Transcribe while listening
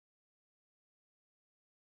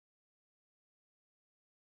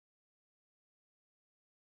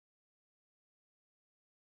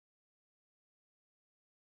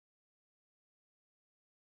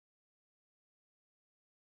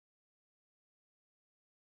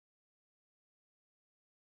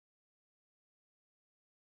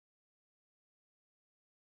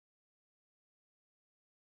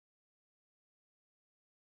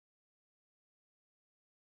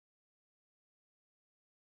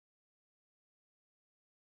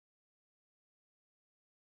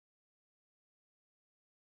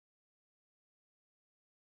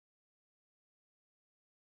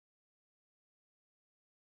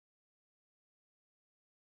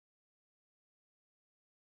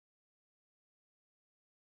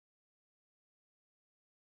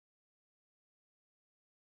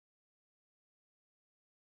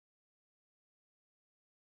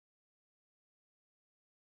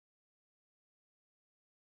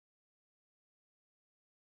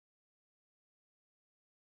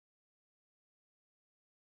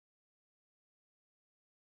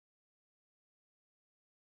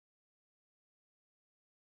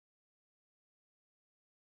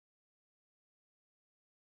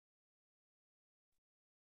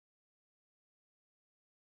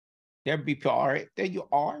There be people. All right, there you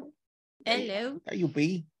are. Hello. There you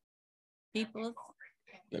be. People.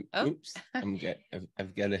 Oops.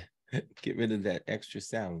 I've got to get rid of that extra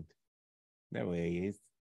sound. There he is.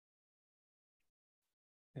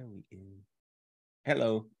 There we is.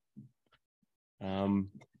 Hello.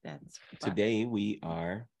 That's today we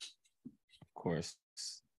are, of course,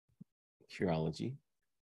 Cureology.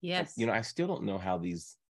 Yes. You know, I still don't know how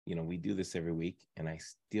these, you know, we do this every week, and I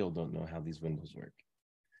still don't know how these windows work.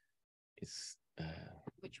 It's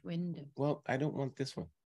which window? Well, I don't want this one.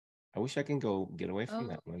 I wish I can get away from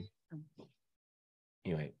that one.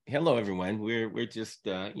 Anyway, hello everyone. We're just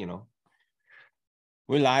you know,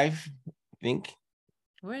 we're live, I think.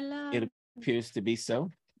 We're live. It appears to be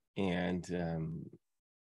so. And I'm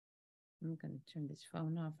gonna turn this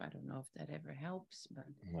phone off. I don't know if that ever helps, but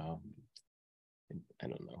well, I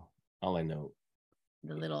don't know. All I know,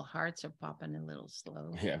 the little hearts are popping a little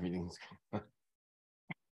slow. Yeah, everything's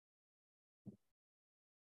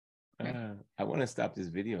I want to stop this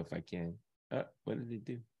video if I can. What did it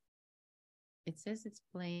do? It says it's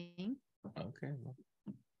playing. Okay.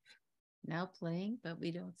 Now playing, but we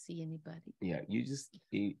don't see anybody. Yeah,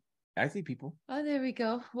 I see people. Oh, there we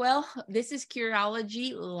go. Well, this is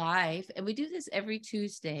Cureology Live, and we do this every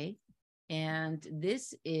Tuesday. And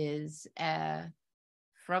this is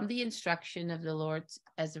from the instruction of the Lord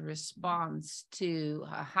as a response to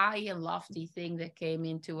a high and lofty thing that came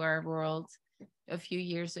into our world a few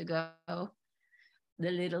years ago.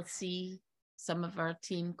 The little C, some of our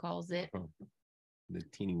team calls it. The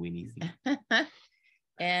teeny weeny C.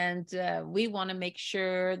 And we want to make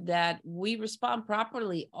sure that we respond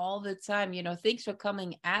properly all the time. You know, things are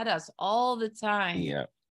coming at us all the time. Yeah.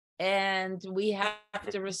 And we have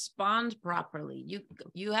to respond properly.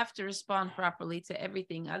 You have to respond properly to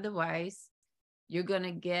everything. Otherwise, you're going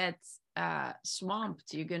to get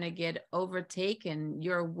swamped. You're going to get overtaken.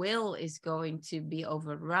 Your will is going to be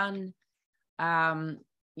overrun.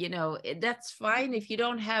 You know, that's fine if you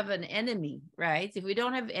don't have an enemy, right? If we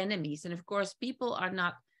don't have enemies, and of course, people are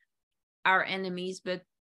not our enemies, but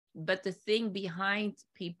the thing behind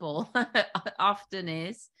people often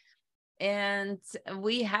is, and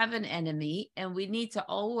we have an enemy, and we need to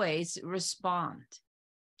always respond.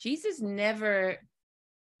 Jesus never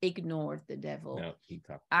ignored the devil. No, he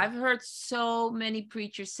talked. I've heard so many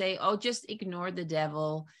preachers say, "Oh, just ignore the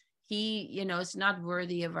devil. He, you know, is not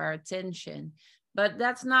worthy of our attention." But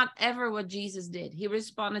that's not ever what Jesus did. He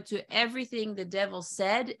responded to everything the devil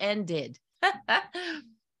said and did.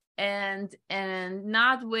 and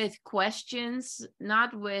not with questions,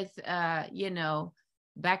 not with you know,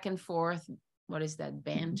 back and forth. What is that?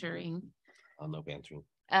 Bantering. Oh, no bantering.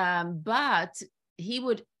 But he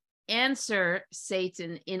would answer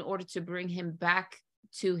Satan in order to bring him back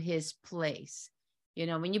to his place. You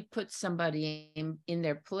know, when you put somebody in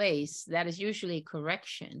their place, that is usually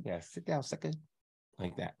correction. Yeah, sit down, sucker.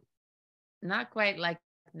 Like that. Not quite like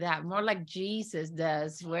that, more like Jesus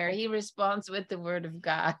does, where he responds with the word of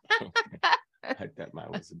God. I thought mine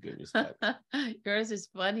was a good response. Yours is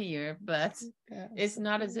funnier, but it's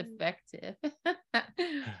not as effective.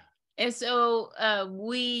 And so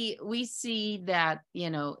we see that, you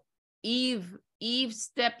know, Eve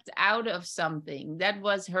stepped out of something that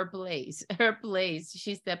was her place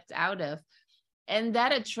she stepped out of. And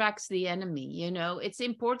that attracts the enemy. You know, it's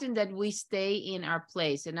important that we stay in our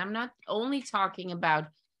place. And I'm not only talking about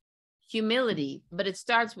humility, but it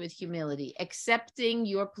starts with humility, accepting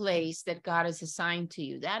your place that God has assigned to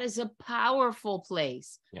you. That is a powerful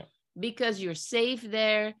place. Yeah. Because you're safe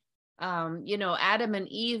there. You know, Adam and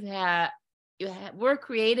Eve were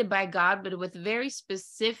created by God, but with very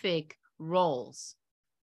specific roles.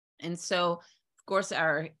 And so, of course,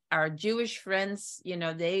 our Jewish friends, you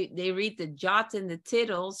know, they read the jot and the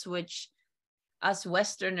tittles, which us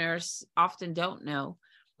Westerners often don't know.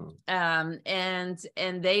 And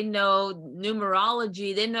they know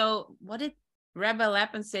numerology. They know, what did Rabbi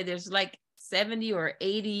Lappin say? There's like 70 or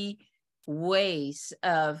 80 ways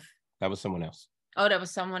of. That was someone else. Oh, that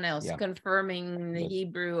was someone else, yeah. Confirming the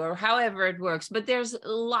Hebrew or however it works. But there's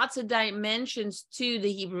lots of dimensions to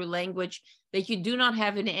the Hebrew language that you do not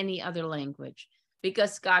have in any other language,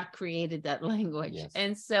 because God created that language. Yes.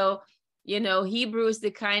 And so, you know, Hebrew is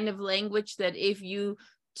the kind of language that if you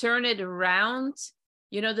turn it around,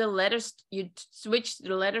 you know, the letters, you switch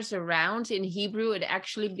the letters around in Hebrew, it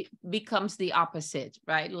actually becomes the opposite,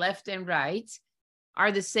 right? Left and right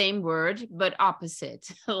are the same word, but opposite.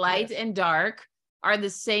 Light and dark are the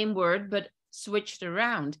same word, but switched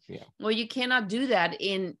around. Yeah. Well, you cannot do that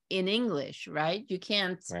in English, right? You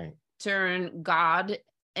can't turn God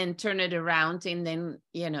and turn it around and then,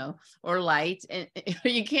 you know, or light, and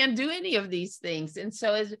you can't do any of these things. And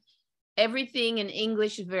so everything in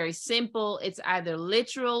English is very simple. It's either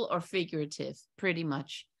literal or figurative, pretty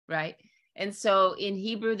much, right? And so in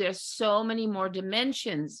Hebrew, there's so many more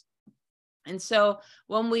dimensions. And so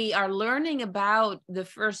when we are learning about the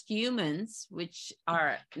first humans, which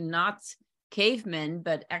are not cavemen,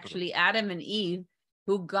 but actually Adam and Eve,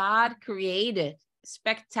 who God created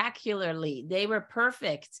spectacularly, they were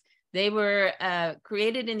perfect. They were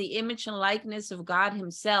created in the image and likeness of God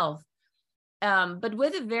himself, but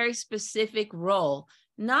with a very specific role.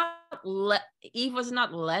 Eve was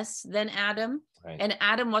not less than Adam, right, and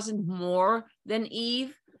Adam wasn't more than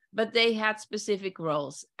Eve, but they had specific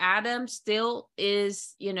roles. Adam still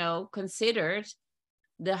is, considered,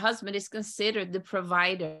 the husband is considered the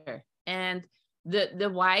provider, and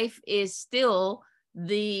the wife is still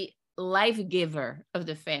the life giver of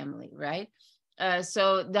the family, right?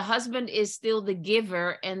 So the husband is still the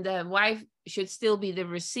giver, and the wife should still be the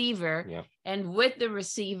receiver. Yeah. And with the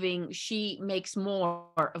receiving, she makes more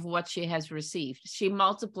of what she has received. She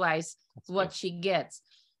multiplies what she gets.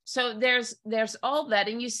 So there's all that.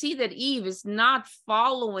 And you see that Eve is not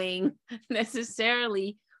following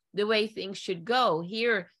necessarily the way things should go.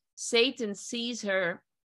 Here, Satan sees her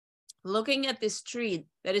looking at this tree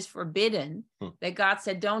that is forbidden, that God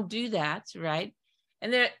said, don't do that, right?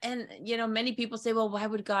 And many people say, well, why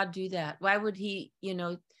would God do that? Why would he,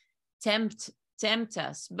 tempt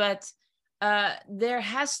us? But there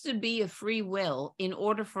has to be a free will in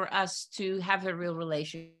order for us to have a real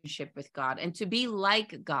relationship with God and to be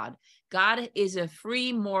like God. God is a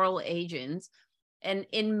free moral agent. And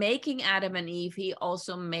in making Adam and Eve, he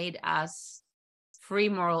also made us free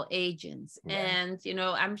moral agents. Yeah. And,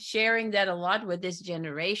 I'm sharing that a lot with this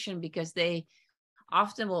generation, because they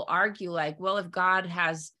often will argue like, well, if God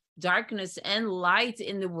has darkness and light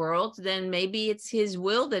in the world, then maybe it's his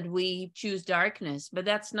will that we choose darkness. But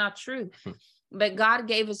that's not true. But God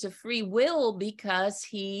gave us a free will because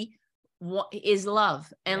he is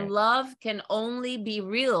love, and right, love can only be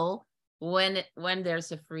real when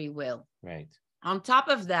there's a free will. Right. On top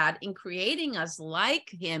of that, in creating us like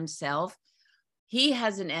himself, he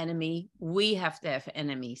has an enemy. We have to have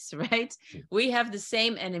enemies, right? We have the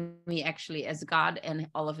same enemy actually as God and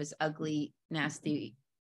all of his ugly, nasty,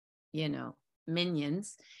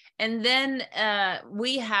 minions. And then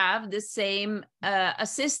we have the same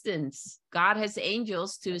assistants. God has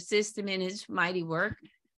angels to assist him in his mighty work.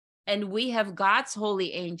 And we have God's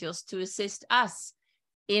holy angels to assist us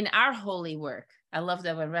in our holy work. I love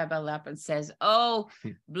that when Rabbi Lappin says, oh,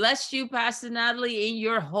 bless you, Pastor Natalie, in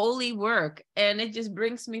your holy work. And it just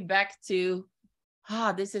brings me back to,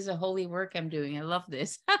 this is a holy work I'm doing. I love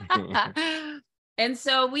this. And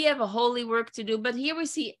so we have a holy work to do. But here we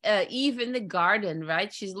see Eve in the garden,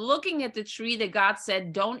 right? She's looking at the tree that God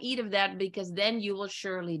said, don't eat of that, because then you will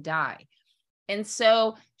surely die. And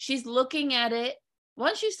so she's looking at it.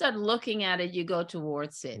 Once you start looking at it, you go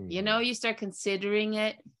towards it. You start considering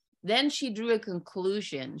it. Then she drew a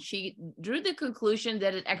conclusion. She drew the conclusion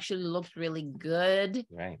that it actually looked really good,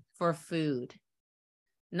 right, for food.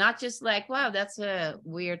 Not just like, wow, that's a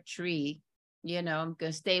weird tree. I'm going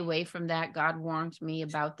to stay away from that. God warned me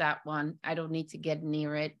about that one. I don't need to get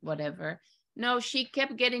near it, whatever. No, she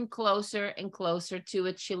kept getting closer and closer to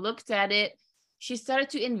it. She looked at it. She started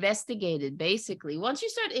to investigate it, basically. Once you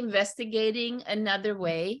start investigating another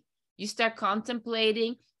way, you start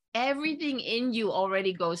contemplating, everything in you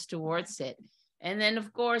already goes towards it. And then,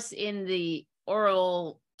 of course, in the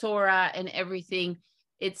oral Torah and everything,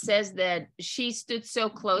 it says that she stood so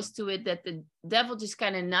close to it that the devil just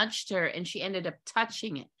kind of nudged her and she ended up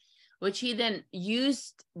touching it, which he then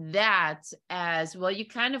used that as, well, you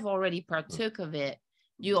kind of already partook of it.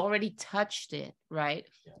 You already touched it, right?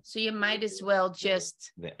 Yeah. So you might as well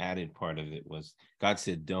just... The added part of it was, God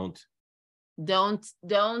said, don't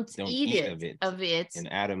eat of it.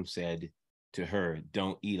 And Adam said to her,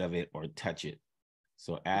 don't eat of it or touch it.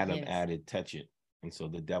 So Adam added touch it. And so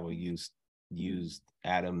the devil used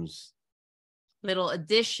Adam's little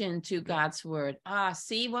addition to God's word.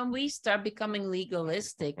 See, when we start becoming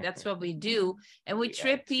legalistic, that's what we do. And we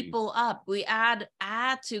trip people up. We add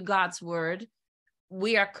to God's word.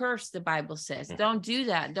 We are cursed, the Bible says. Don't do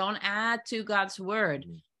that. Don't add to God's word.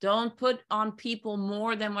 Don't put on people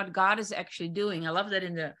more than what God is actually doing. I love that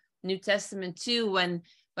in the New Testament too, when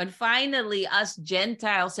finally us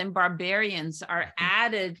Gentiles and barbarians are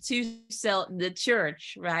added to the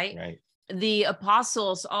church, right? Right. The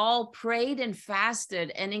apostles all prayed and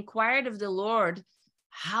fasted and inquired of the Lord,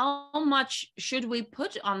 how much should we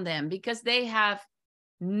put on them? Because they have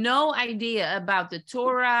no idea about the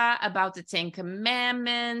Torah, about the 10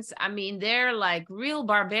 Commandments. I mean, they're like real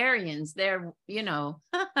barbarians. They're,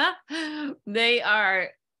 they are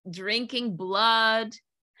drinking blood.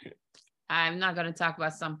 I'm not going to talk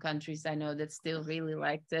about some countries I know that still really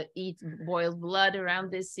like to eat boiled blood around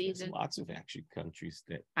this season. There's lots of actually countries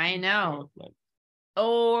that I know.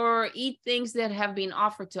 Or eat things that have been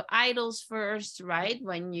offered to idols first, right?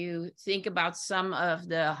 When you think about some of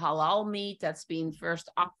the halal meat that's been first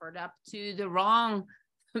offered up to the wrong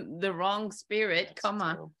spirit. That's come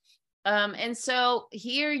on. And so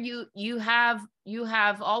here you have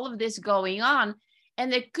all of this going on,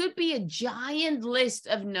 and there could be a giant list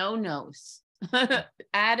of no-nos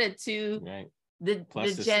added to the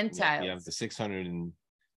Gentiles. You have the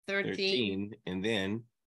 613, and then,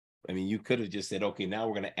 I mean, you could have just said, okay, now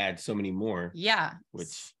we're going to add so many more. Yeah.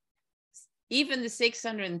 Which even the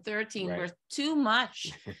 613 were too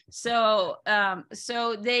much. So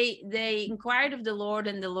they inquired of the Lord,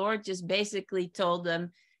 and the Lord just basically told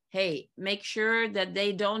them, hey, make sure that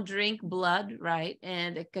they don't drink blood, right?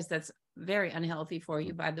 And because that's very unhealthy for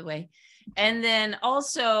you, by the way. And then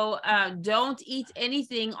also don't eat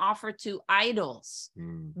anything offered to idols,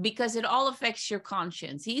 because it all affects your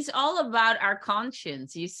conscience. He's all about our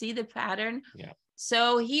conscience. You see the pattern? Yeah.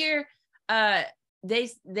 So here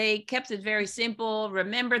they kept it very simple.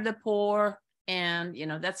 Remember the poor, and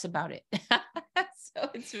that's about it. So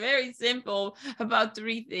it's very simple about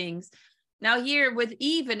 3 things. Now here with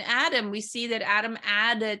Eve and Adam, we see that Adam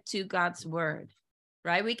added to God's word,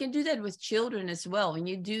 right? We can do that with children as well. When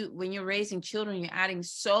you're raising children, you're adding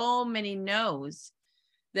so many no's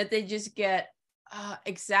that they just get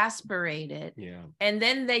exasperated. Yeah. And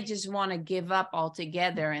then they just want to give up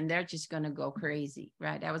altogether, and they're just going to go crazy,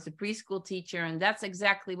 right? I was a preschool teacher, and that's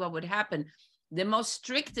exactly what would happen. The most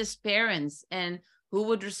strictest parents and who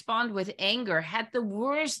would respond with anger had the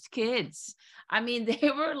worst kids. I mean, they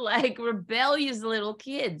were like rebellious little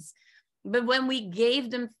kids. But when we gave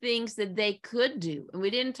them things that they could do, and we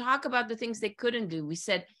didn't talk about the things they couldn't do, we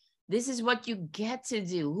said, this is what you get to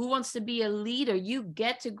do. Who wants to be a leader? You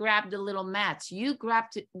get to grab the little mats. You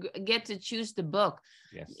get to choose the book.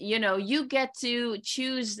 Yes. You get to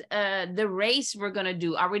choose the race we're going to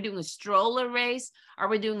do. Are we doing a stroller race? Are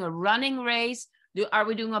we doing a running race? Are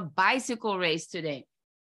we doing a bicycle race today?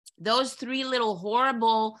 Those 3 little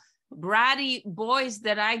horrible bratty boys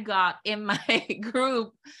that I got in my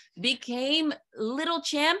group became little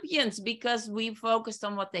champions because we focused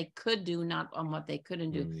on what they could do, not on what they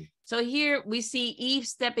couldn't do. So here we see Eve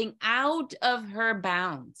stepping out of her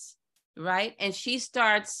bounds, right? And she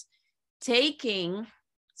starts taking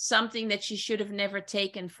something that she should have never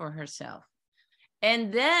taken for herself.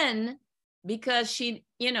 And then because she,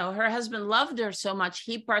 her husband loved her so much,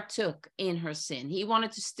 he partook in her sin. He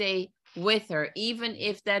wanted to stay with her, even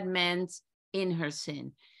if that meant in her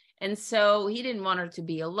sin. And so he didn't want her to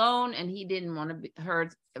be alone, and he didn't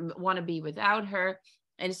want to be without her.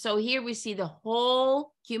 And so here we see the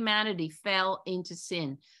whole humanity fell into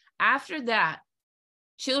sin. After that,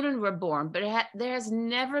 children were born, but there has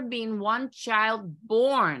never been one child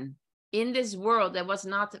born in this world that was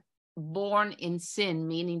not born in sin,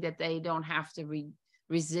 meaning that they don't have to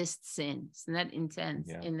resist sin. It's not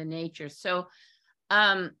intense in the nature. So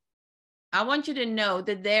I want you to know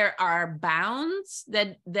that there are bounds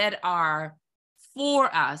that are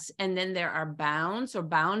for us, and then there are bounds or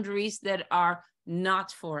boundaries that are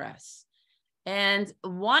not for us. And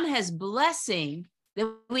one has blessing that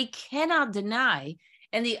we cannot deny,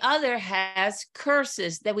 and the other has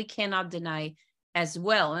curses that we cannot deny as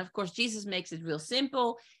well. And of course, Jesus makes it real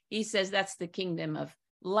simple. He says that's the kingdom of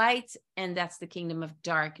light and that's the kingdom of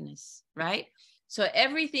darkness, right? So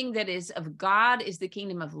everything that is of God is the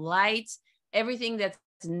kingdom of light. Everything that's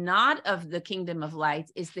not of the kingdom of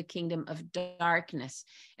light is the kingdom of darkness.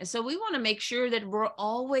 And so we want to make sure that we're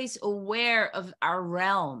always aware of our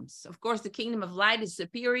realms. Of course, the kingdom of light is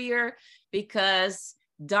superior because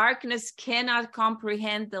darkness cannot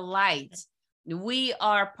comprehend the light. We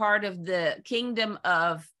are part of the kingdom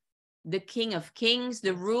of the King of Kings,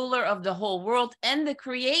 the ruler of the whole world, and the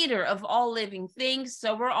creator of all living things.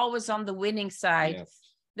 So we're always on the winning side. Yes.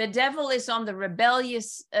 The devil is on the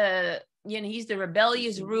rebellious, he's the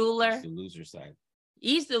rebellious ruler. He's the loser side.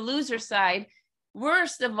 He's the loser side.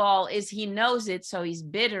 Worst of all is he knows it, so he's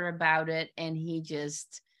bitter about it, and he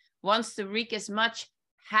just wants to wreak as much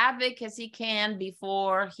havoc as he can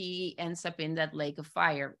before he ends up in that lake of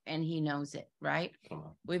fire, and he knows it, right?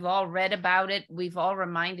 We've all read about it. We've all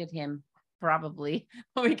reminded him, probably.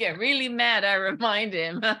 When we get really mad, I remind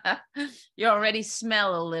him. You already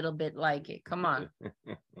smell a little bit like it. Come on.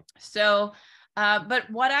 So, but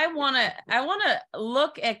what I want to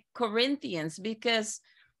look at Corinthians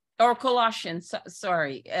or Colossians,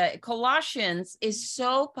 sorry. Colossians is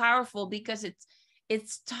so powerful because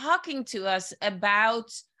it's talking to us about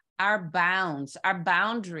our bounds, our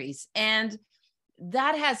boundaries. And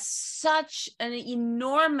that has such an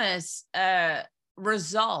enormous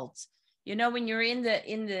result. You know, when you're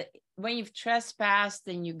when you've trespassed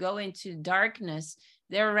and you go into darkness,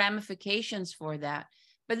 there are ramifications for that.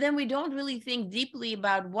 But then we don't really think deeply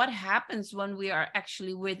about what happens when we are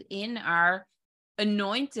actually within our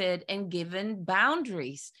anointed and given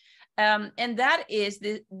boundaries. And that is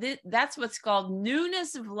that's what's called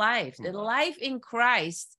newness of life. The life in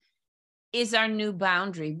Christ is our new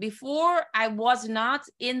boundary. Before, I was not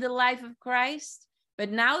in the life of Christ, but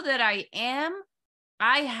now that I am,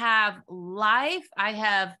 I have life. I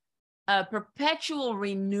have a perpetual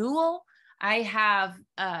renewal. I have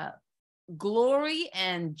glory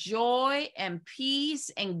and joy and peace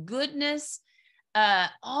and goodness,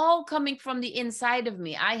 all coming from the inside of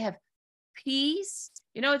me. I have peace.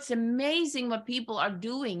 You know, it's amazing what people are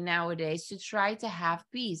doing nowadays to try to have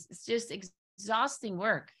peace. It's just exhausting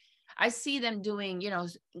work. I see them doing, you know,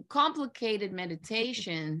 complicated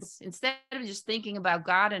meditations instead of just thinking about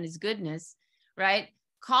God and his goodness, right?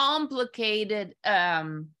 Complicated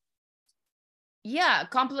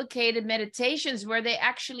meditations where they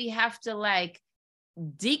actually have to like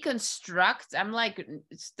deconstruct. I'm like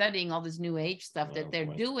studying all this new age stuff that they're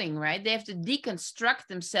doing, right? They have to deconstruct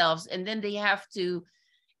themselves, and then they have to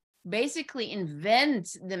basically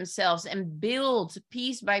invent themselves and build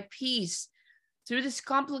piece by piece through this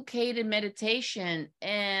complicated meditation.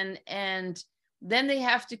 And then they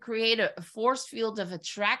have to create a force field of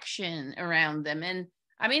attraction around them. And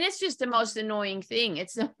I mean, it's just the most annoying thing.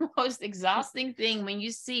 It's the most exhausting thing when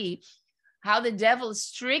you see how the devil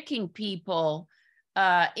is tricking people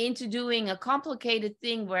into doing a complicated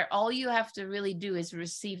thing where all you have to really do is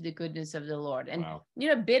receive the goodness of the Lord. And, you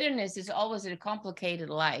know, bitterness is always a complicated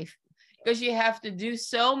life because you have to do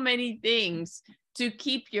so many things to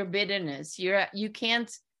keep your bitterness. You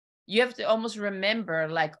have to almost remember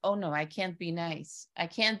like, oh no, I can't be nice. I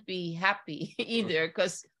can't be happy either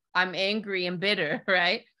because I'm angry and bitter,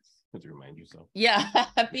 right? To remind yourself. Yeah,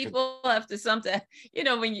 people have to sometimes, you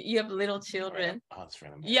know, when you have little children. Oh, that's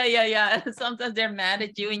right. Yeah. Sometimes they're mad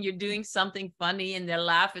at you and you're doing something funny and they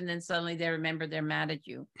laugh and then suddenly they remember they're mad at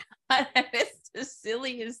you. It's the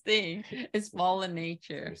silliest thing. It's fallen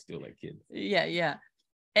nature. They're still like kids. Yeah.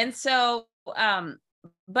 And so,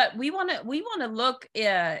 but we want to look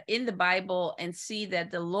in the Bible and see that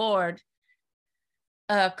the Lord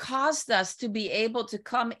caused us to be able to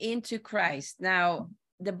come into Christ. Now,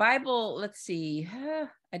 the Bible, let's see,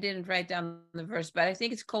 I didn't write down the verse, but I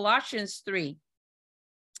think it's Colossians 3.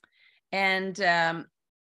 And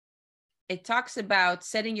it talks about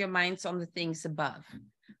setting your minds on the things above,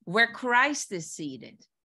 where Christ is seated.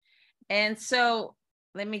 And so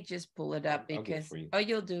let me just pull it up because,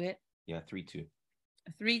 you'll do it? Yeah, 3:2.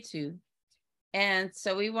 3:2. And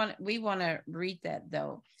so we want to read that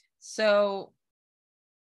though. So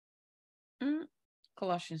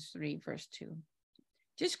Colossians 3, verse 2.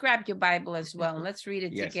 Just grab your Bible as well and let's read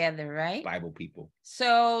it together, right? Bible people.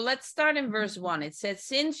 So let's start in verse 1. It says,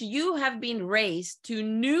 since you have been raised to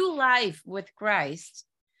new life with Christ,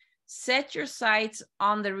 set your sights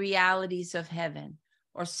on the realities of heaven,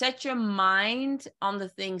 or set your mind on the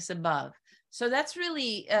things above. So that's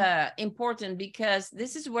really important because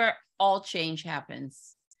this is where all change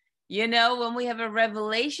happens. You know, when we have a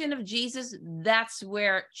revelation of Jesus, that's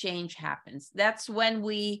where change happens. That's when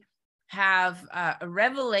we have a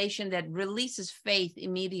revelation that releases faith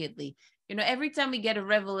immediately. You know, every time we get a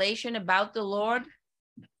revelation about the Lord,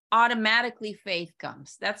 automatically faith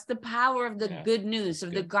comes. That's the power of the good news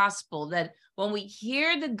of the gospel, that when we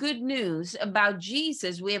hear the good news about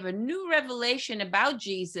Jesus, we have a new revelation about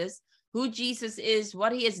Jesus, who Jesus is,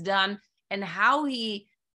 what he has done, and how he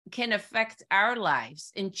can affect our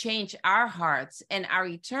lives and change our hearts and our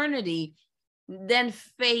eternity. Then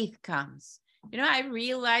faith comes. You know, I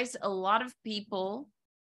realize a lot of people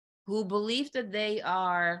who believe that they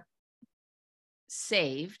are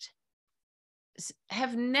saved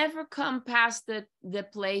have never come past the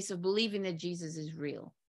place of believing that Jesus is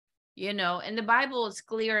real, you know, and the Bible is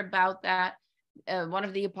clear about that. One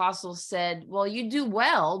of the apostles said, well, you do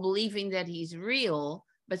well believing that he's real,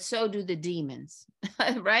 but so do the demons,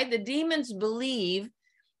 right? The demons believe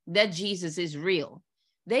that Jesus is real.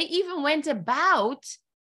 They even went about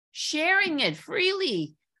sharing it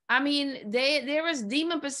freely. I mean, there was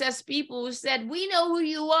demon-possessed people who said, we know who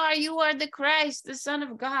you are the Christ, the Son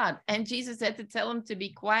of God. And Jesus had to tell them to be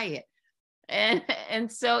quiet.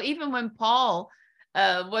 And so even when Paul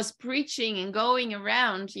was preaching and going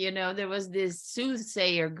around, you know, there was this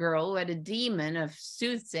soothsayer girl who had a demon of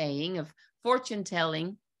soothsaying, of fortune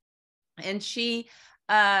telling. And she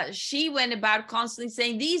she went about constantly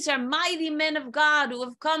saying, these are mighty men of God who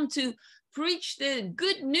have come to preach the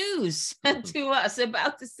good news to us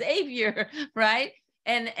about the Savior, right?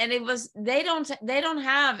 And it was, they don't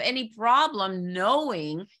have any problem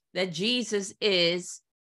knowing that Jesus is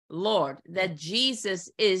Lord, that Jesus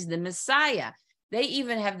is the Messiah. They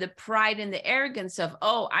even have the pride and the arrogance of,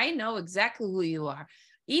 oh, I know exactly who you are.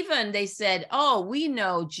 Even they said, oh, we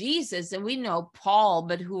know Jesus and we know Paul,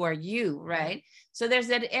 but who are you, right? So there's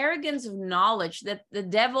that arrogance of knowledge that the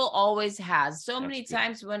devil always has. So many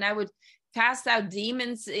times when I would cast out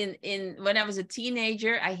demons in when I was a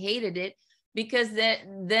teenager, I hated it, because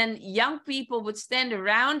then young people would stand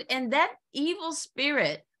around, and that evil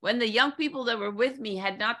spirit, when the young people that were with me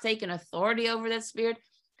had not taken authority over that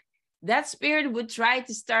spirit would try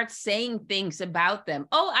to start saying things about them.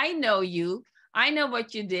 Oh, I know you. I know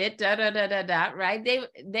what you did, da, da, da, da, da, right?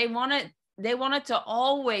 They wanted to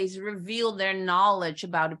always reveal their knowledge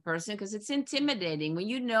about a person, because it's intimidating. When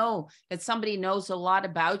you know that somebody knows a lot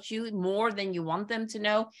about you, more than you want them to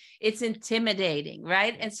know, it's intimidating,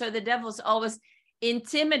 right? And so the devil's always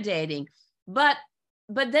intimidating. But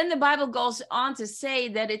then the Bible goes on to say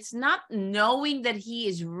that it's not knowing that he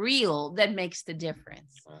is real that makes the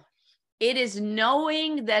difference. It is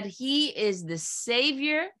knowing that he is the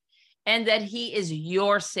Savior, and that he is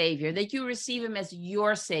your Savior, that you receive him as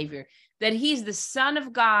your Savior, that he's the Son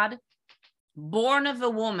of God, born of a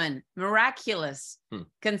woman, miraculous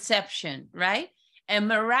conception, right? A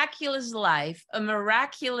miraculous life, a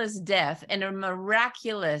miraculous death, and a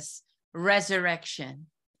miraculous resurrection.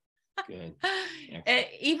 Good.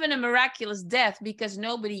 Even a miraculous death, because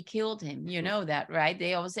nobody killed him. You know that, right?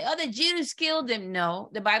 They always say, oh, the Jews killed him. No,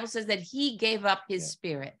 the Bible says that he gave up his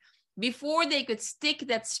spirit. Before they could stick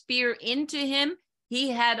that spear into him, he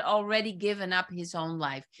had already given up his own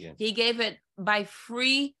life. He gave it by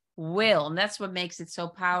free will. And that's what makes it so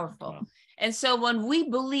powerful. Wow. And so when we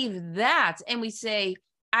believe that, and we say,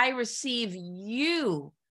 I receive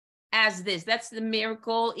you as this, that's the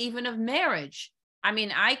miracle even of marriage. I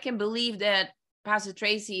mean, I can believe that Pastor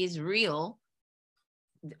Tracy is real.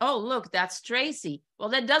 Oh, look, that's Tracy. Well,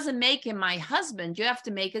 that doesn't make him my husband. You have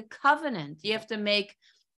to make a covenant. You have to make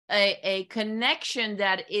a connection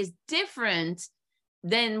that is different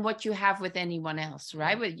than what you have with anyone else,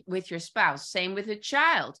 right? With your spouse. Same with a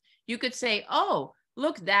child. You could say, oh,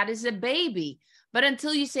 look, that is a baby. But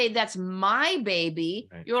until you say that's my baby,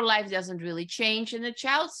 your life doesn't really change, and the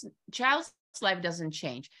child's life doesn't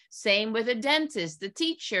change. Same with a dentist, the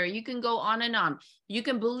teacher. You can go on and on. You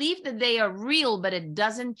can believe that they are real, but it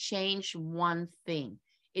doesn't change one thing.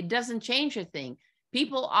 It doesn't change a thing.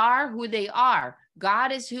 People are who they are.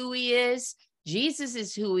 God is who he is. Jesus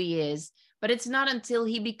is who he is. But it's not until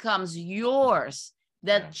he becomes yours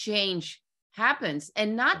that change happens.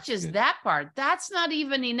 And not just that part. That's not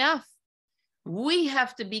even enough. We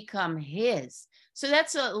have to become his. So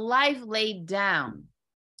that's a life laid down.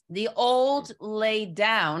 The old laid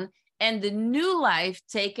down and the new life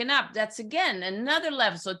taken up. That's again another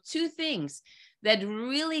level. So two things that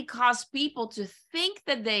really cause people to think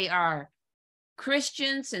that they are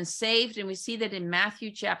Christians and saved. And we see that in Matthew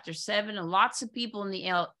chapter 7. And lots of people in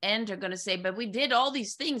the end are going to say, but we did all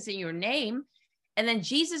these things in your name. And then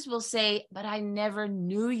Jesus will say, but I never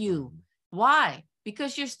knew you. Why?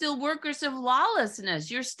 Because you're still workers of lawlessness.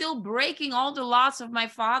 You're still breaking all the laws of my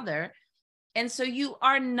Father. And so you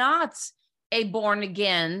are not a born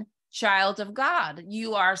again child of God.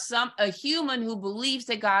 You are a human who believes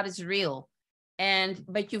that God is real.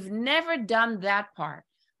 But you've never done that part,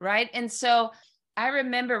 right? And so I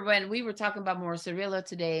remember when we were talking about More Cirillo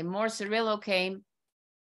today, More Cirillo came.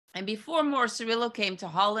 And before More Cirillo came to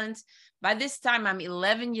Holland, by this time I'm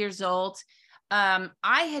 11 years old. I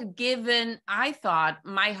had given, I thought,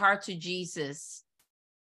 my heart to Jesus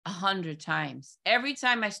 100 times. Every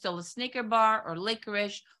time I stole a Snicker bar or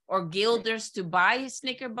licorice or guilders to buy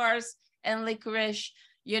Snicker bars and licorice,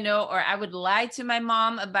 or I would lie to my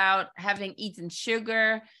mom about having eaten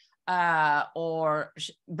sugar or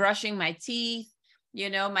brushing my teeth.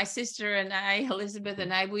 My sister and I, Elizabeth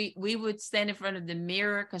and I, we would stand in front of the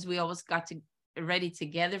mirror because we always got ready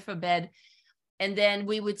together for bed. And then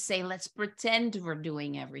we would say, let's pretend we're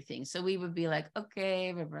doing everything. So we would be like,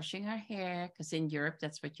 okay, we're brushing our hair. Because in Europe,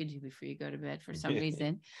 that's what you do before you go to bed for some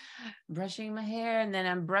reason. Brushing my hair, and then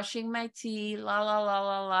I'm brushing my teeth, la, la, la,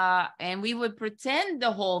 la, la. And we would pretend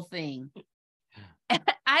the whole thing.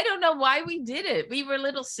 I don't know why we did it. We were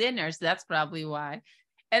little sinners. That's probably why.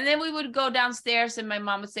 And then we would go downstairs and my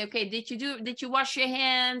mom would say, okay, did you wash your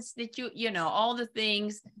hands? Did you, all the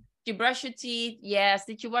things? Did you brush your teeth? Yes.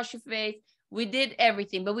 Did you wash your face? We did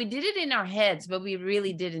everything, but we did it in our heads, but we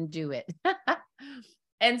really didn't do it.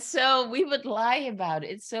 And so we would lie about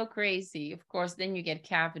it. It's so crazy. Of course, then you get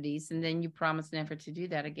cavities and then you promise never to do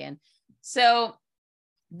that again. So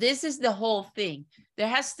this is the whole thing. There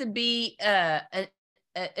has to be a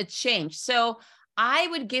change. So I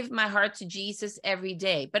would give my heart to Jesus every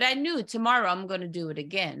day, but I knew tomorrow I'm going to do it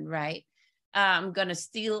again, right? I'm going to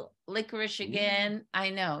steal licorice again.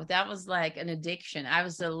 I know that was like an addiction. I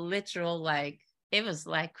was a literal, like, it was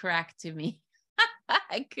like crack to me.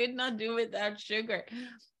 I could not do without sugar.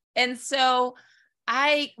 And so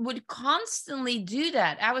I would constantly do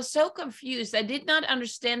that. I was so confused. I did not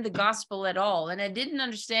understand the gospel at all. And I didn't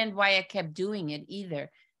understand why I kept doing it either.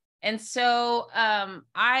 And so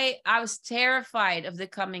I was terrified of the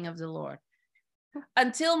coming of the Lord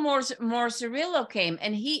until Cirillo came,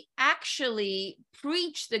 and he actually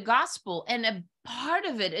preached the gospel. And a part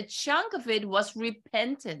of it, a chunk of it, was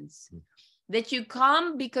repentance, that you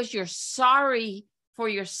come because you're sorry for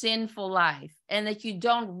your sinful life and that you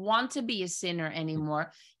don't want to be a sinner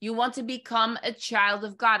anymore. You want to become a child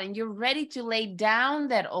of God, and you're ready to lay down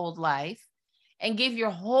that old life and give your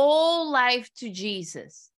whole life to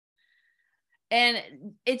Jesus. And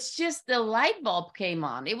it's just the light bulb came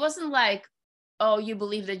on. It wasn't like, oh, you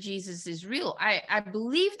believe that Jesus is real. I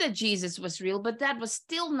believe that Jesus was real, but that was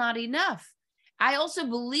still not enough. I also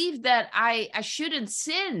believed that I shouldn't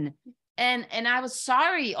sin. And I was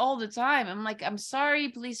sorry all the time. I'm like, I'm sorry,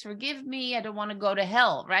 please forgive me. I don't want to go to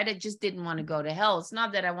hell, right? I just didn't want to go to hell. It's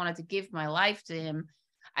not that I wanted to give my life to him.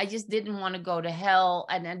 I just didn't want to go to hell,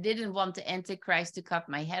 and I didn't want the Antichrist to cut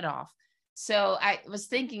my head off. So I was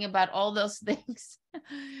thinking about all those things.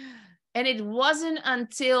 And it wasn't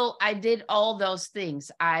until I did all those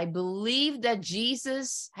things, I believed that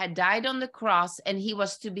Jesus had died on the cross and he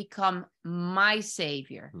was to become my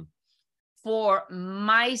savior for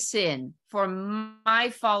my sin, for my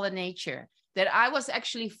fallen nature, that I was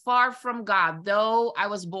actually far from God, though I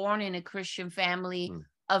was born in a Christian family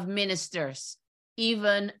of ministers,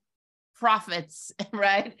 even prophets,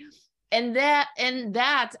 right? And that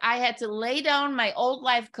I had to lay down my old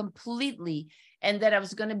life completely, and that I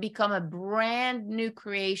was going to become a brand new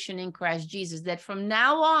creation in Christ Jesus, that from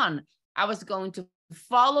now on, I was going to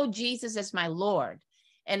follow Jesus as my Lord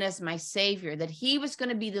and as my Savior, that he was going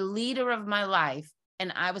to be the leader of my life,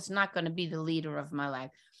 and I was not going to be the leader of my life.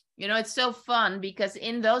 You know, it's so fun because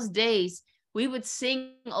in those days, we would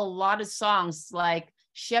sing a lot of songs like,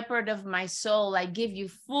 Shepherd of my soul, I give you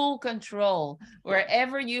full control.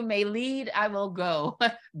 Wherever you may lead, I will go.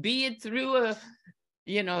 Be it through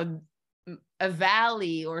a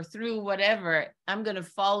valley or through whatever, I'm going to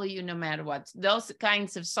follow you no matter what. Those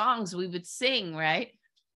kinds of songs we would sing, right?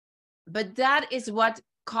 But that is what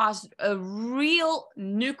caused a real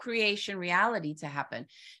new creation reality to happen.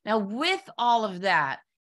 Now, with all of that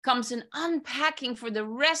comes an unpacking for the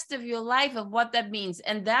rest of your life of what that means.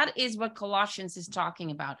 And that is what Colossians is talking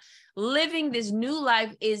about. Living this new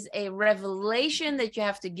life is a revelation that you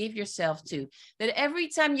have to give yourself to. That every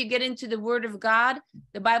time you get into the Word of God,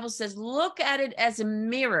 the Bible says, look at it as a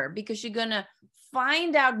mirror, because you're going to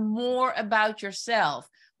find out more about yourself,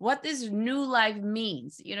 what this new life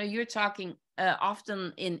means. You know, you're talking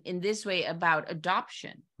often in this way about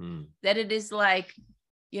adoption, that it is like,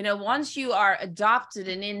 you know, once you are adopted,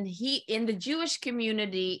 and in the Jewish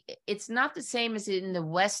community, it's not the same as in the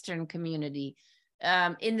Western community.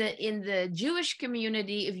 In the Jewish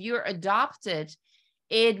community, if you're adopted,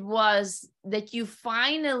 it was that you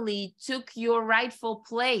finally took your rightful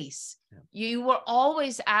place. Yeah. You were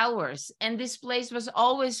always ours, and this place was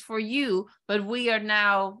always for you, but we are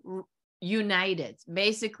now united.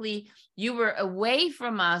 Basically, you were away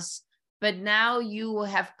from us, but now you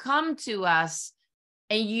have come to us,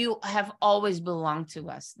 and you have always belonged to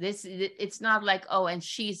us. It's not like, oh, and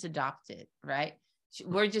she's adopted, right?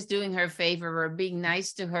 We're just doing her a favor. We're being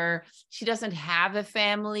nice to her. She doesn't have a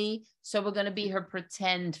family, so we're going to be her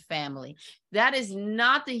pretend family. That is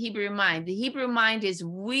not the Hebrew mind. The Hebrew mind is,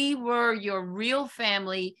 we were your real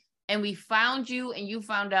family, and we found you, and you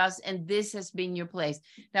found us, and this has been your place.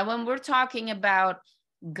 Now, when we're talking about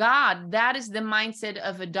God, that is the mindset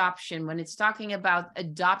of adoption. When it's talking about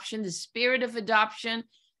adoption, the spirit of adoption,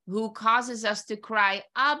 who causes us to cry,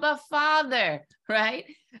 Abba, Father, right?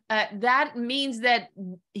 That means that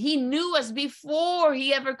he knew us before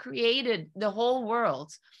he ever created the whole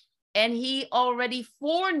world. And he already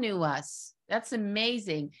foreknew us. That's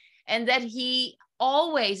amazing. And that he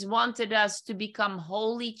always wanted us to become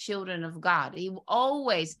holy children of God. He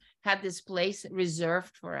always had this place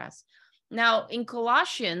reserved for us. Now, in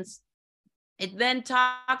Colossians, it then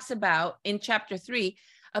talks about, in chapter 3,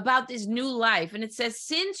 about this new life. And it says,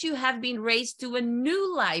 since you have been raised to a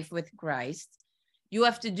new life with Christ, you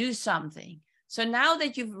have to do something. So now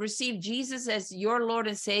that you've received Jesus as your Lord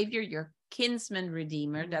and Savior, your kinsman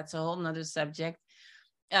redeemer, that's a whole nother subject.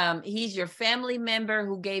 He's your family member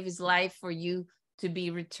who gave his life for you to be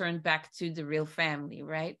returned back to the real family,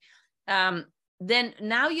 right? Then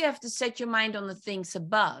now you have to set your mind on the things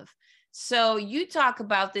above. So you talk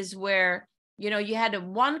about this where, you had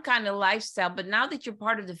one kind of lifestyle, but now that you're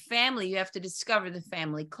part of the family, you have to discover the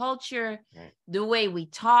family culture, right, the way we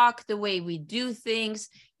talk, the way we do things.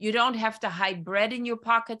 You don't have to hide bread in your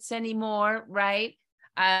pockets anymore, right?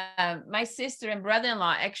 My sister and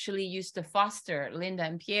brother-in-law actually used to foster Linda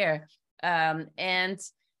and Pierre. And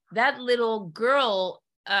that little girl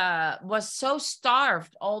was so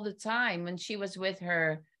starved all the time when she was with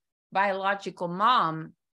her biological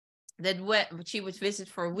mom, that when she would visit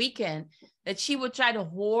for a weekend, that she would try to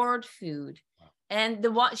hoard food. And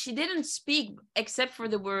she didn't speak except for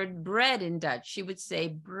the word bread in Dutch. She would say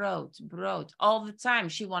brood, brood all the time.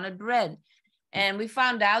 She wanted bread. And we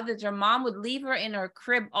found out that her mom would leave her in her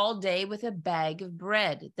crib all day with a bag of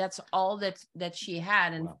bread. That's all that she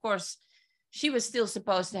had. And of course, she was still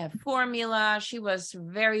supposed to have formula. She was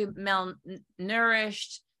very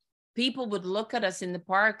malnourished. People would look at us in the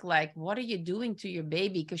park like, what are you doing to your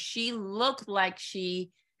baby? Because she looked like she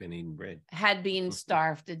been eating bread, had been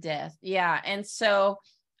starved to death. Yeah. And so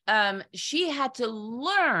she had to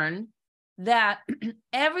learn that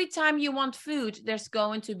every time you want food, there's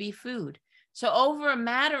going to be food. So over a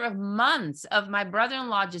matter of months of my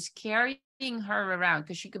brother-in-law just carrying her around,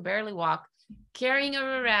 because she could barely walk, carrying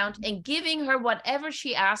her around and giving her whatever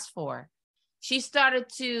she asked for, she started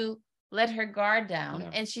to let her guard down,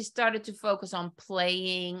 and she started to focus on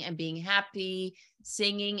playing and being happy,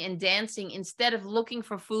 singing and dancing instead of looking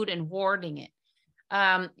for food and hoarding it.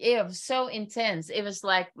 It was so intense. It was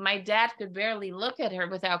like my dad could barely look at her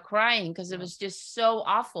without crying because it was just so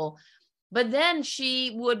awful. But then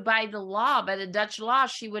she would, by the Dutch law,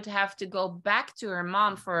 she would have to go back to her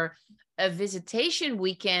mom for a visitation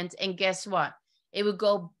weekend. And guess what? It would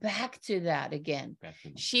go back to that again.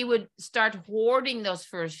 She would start hoarding those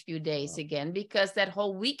first few days again, because that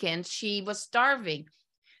whole weekend she was starving.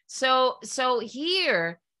 So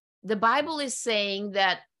here, the Bible is saying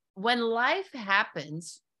that when life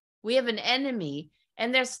happens, we have an enemy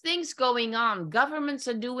and there's things going on. Governments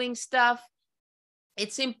are doing stuff.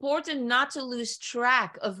 It's important not to lose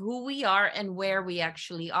track of who we are and where we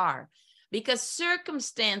actually are, because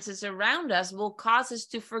circumstances around us will cause us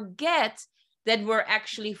to forget that we're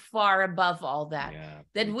actually far above all that,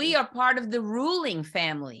 that we are part of the ruling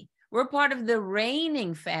family. We're part of the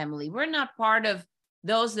reigning family. We're not part of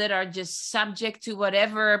those that are just subject to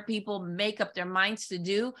whatever people make up their minds to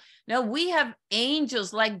do. No, we have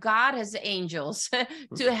angels, like God has angels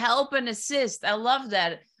to help and assist. I love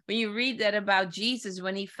that. When you read that about Jesus,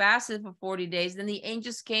 when he fasted for 40 days, then the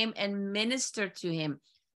angels came and ministered to him.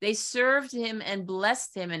 They served him and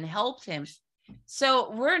blessed him and helped him.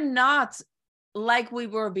 So we're not like we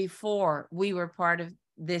were before we were part of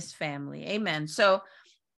this family. Amen. So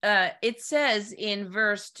it says in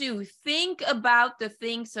verse 2, think about the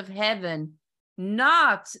things of heaven,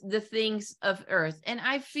 not the things of earth. And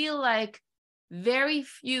I feel like very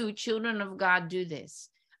few children of God do this.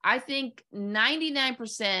 I think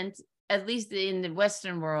 99%, at least in the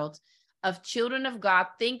Western world, of children of God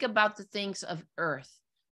think about the things of earth,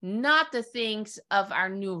 not the things of our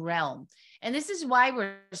new realm. And this is why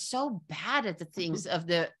we're so bad at the things of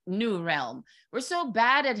the new realm. We're so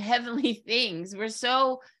bad at heavenly things. We're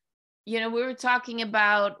so, we were talking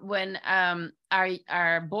about when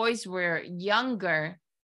our boys were younger,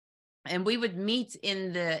 and we would meet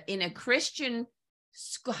in a Christian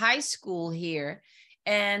high school here.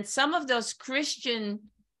 And some of those Christian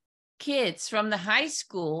kids from the high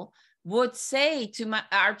school would say to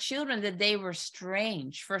our children that they were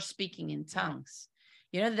strange for speaking in tongues.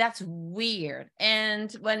 That's weird.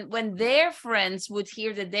 And when their friends would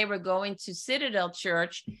hear that they were going to Citadel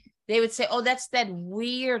Church, they would say, oh, that's that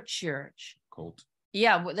weird church. Cult.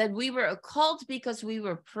 Yeah, that we were a cult because we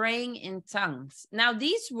were praying in tongues. Now,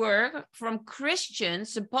 these were from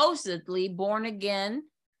Christians, supposedly born again,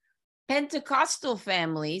 Pentecostal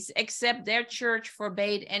families, except their church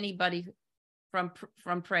forbade anybody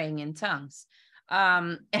from praying in tongues.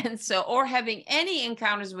 And so, or having any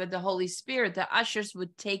encounters with the Holy Spirit, the ushers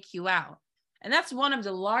would take you out. And that's one of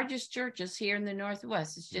the largest churches here in the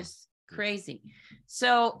Northwest. It's just crazy.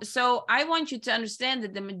 So I want you to understand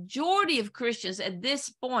that the majority of Christians at this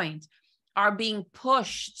point are being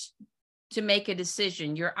pushed to make a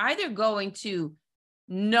decision. You're either going to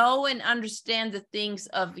know and understand the things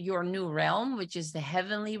of your new realm, which is the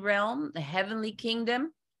heavenly realm, the heavenly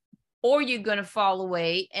kingdom, or you're going to fall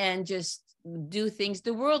away and just do things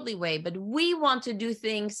the worldly way, but we want to do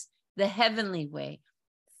things the heavenly way.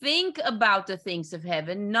 Think about the things of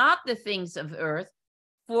heaven, not the things of earth,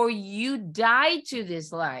 for you died to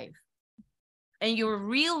this life, and your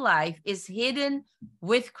real life is hidden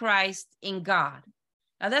with Christ in God.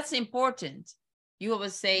 Now that's important. You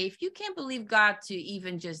always say, if you can't believe God to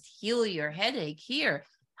even just heal your headache here,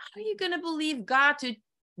 how are you going to believe God to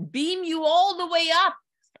beam you all the way up?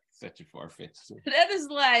 Such a far-fetched. That is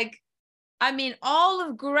like, I mean, all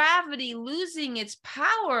of gravity losing its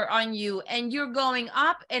power on you, and you're going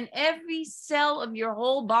up, and every cell of your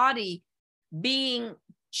whole body being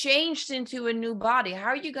changed into a new body. How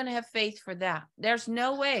are you going to have faith for that? There's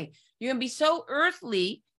no way. You're going to be so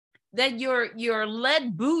earthly that your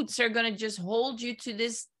lead boots are going to just hold you to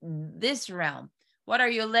this realm. What are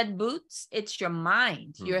your lead boots? It's your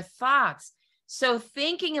mind, your thoughts. So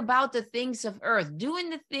thinking about the things of earth, doing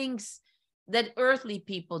the things that earthly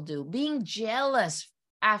people do, being jealous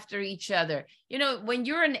after each other. You know, when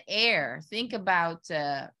you're an heir, think about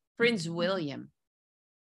Prince William.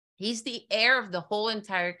 He's the heir of the whole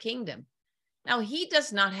entire kingdom. Now, he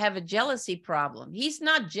does not have a jealousy problem. He's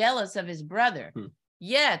not jealous of his brother.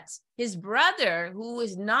 Yet, his brother, who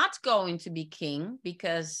is not going to be king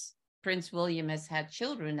because Prince William has had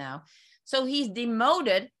children now, so he's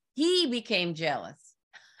demoted, he became jealous.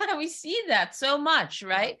 We see that so much,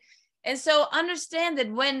 right? And so understand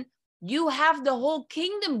that when you have the whole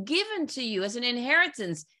kingdom given to you as an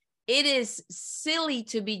inheritance, it is silly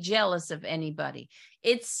to be jealous of anybody.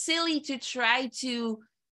 It's silly to try to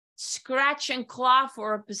scratch and claw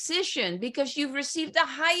for a position because you've received the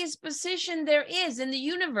highest position there is in the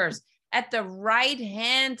universe, at the right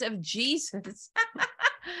hand of Jesus,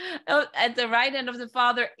 at the right hand of the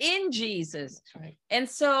Father in Jesus. Right. And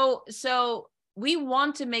so we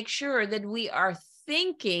want to make sure that we are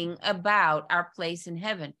thinking about our place in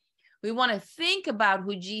heaven. We want to think about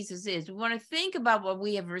who Jesus is. We want to think about what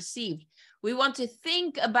we have received. We want to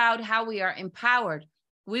think about how we are empowered.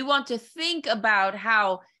 We want to think about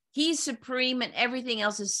how he's supreme and everything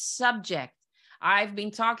else is subject. I've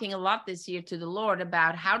been talking a lot this year to the Lord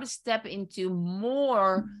about how to step into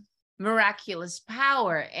more miraculous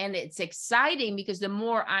power. And it's exciting because the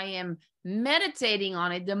more I am meditating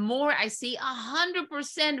on it, the more I see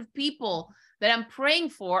 100% of people that I'm praying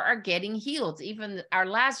for are getting healed. Even our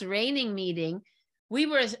last reigning meeting, we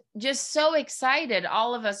were just so excited.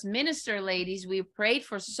 All of us minister ladies, we prayed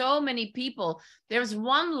for so many people. There was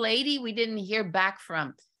one lady we didn't hear back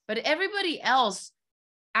from, but everybody else,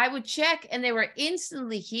 I would check and they were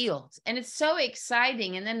instantly healed. And it's so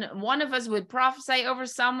exciting. And then one of us would prophesy over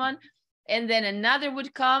someone, and then another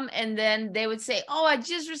would come, and then they would say, oh, I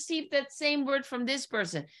just received that same word from this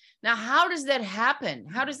person. Now, how does that happen?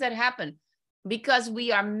 How does that happen? Because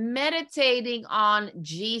we are meditating on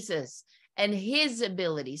Jesus and his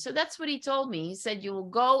ability. So that's what he told me. He said, you will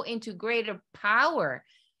go into greater power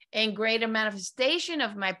and greater manifestation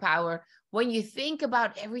of my power when you think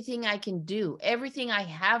about everything I can do, everything I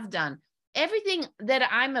have done, everything that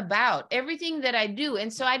I'm about, everything that I do.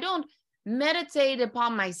 And so I don't meditate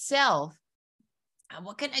upon myself.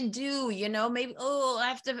 What can I do? You know, maybe, oh, I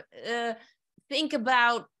have to think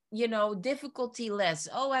about, you know, difficulty less.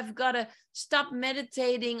 Oh, I've got to stop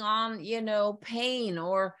meditating on, you know, pain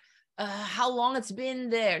or how long it's been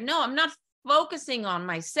there. No, I'm not focusing on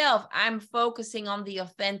myself. I'm focusing on the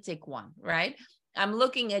authentic one, right? I'm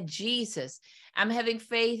looking at Jesus. I'm having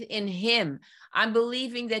faith in him. I'm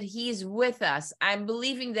believing that he's with us. I'm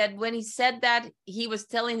believing that when he said that, he was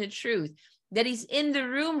telling the truth, that he's in the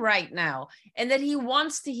room right now, and that he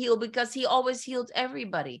wants to heal because he always healed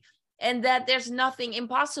everybody, and that there's nothing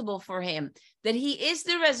impossible for him, that he is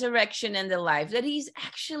the resurrection and the life, that he's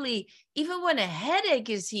actually, even when a headache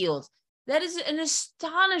is healed, that is an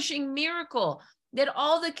astonishing miracle, that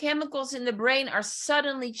all the chemicals in the brain are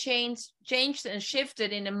suddenly changed and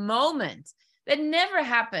shifted in a moment. That never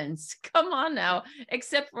happens. Come on now,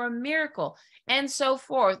 except for a miracle, and so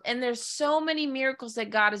forth. And there's so many miracles that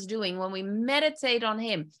God is doing when we meditate on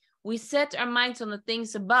him. We set our minds on the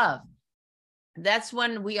things above. That's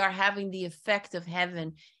when we are having the effect of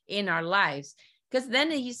heaven in our lives. Because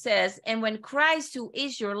then he says, and when Christ, who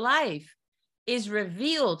is your life, is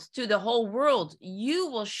revealed to the whole world,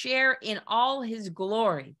 you will share in all his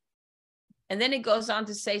glory. And then it goes on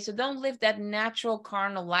to say, so don't live that natural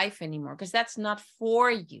carnal life anymore, because that's not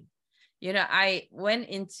for you. You know, I went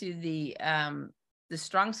into the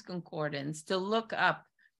Strong's Concordance to look up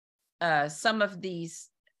some of these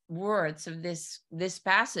words of this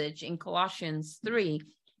passage in Colossians 3.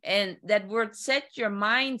 And that word, set your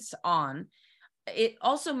minds on, it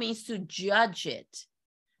also means to judge it.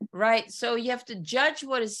 right? So you have to judge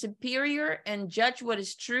what is superior and judge what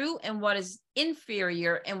is true and what is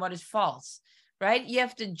inferior and what is false, right? You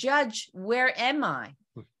have to judge, where am I?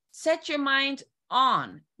 Set your mind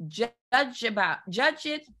on, judge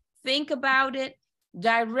it, think about it,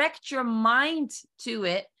 direct your mind to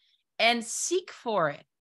it, and seek for it.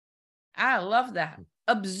 I love that.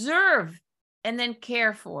 Observe and then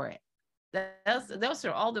care for it. Those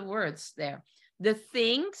are all the words there. The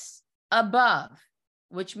things above,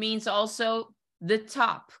 which means also the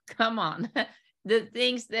top. Come on. The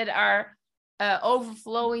things that are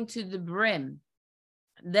overflowing to the brim.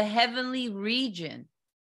 The heavenly region.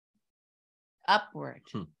 Upward.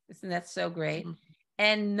 Isn't that so great?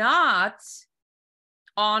 And not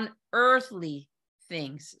on earthly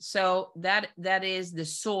things. So that is the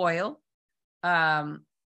soil, the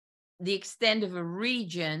extent of a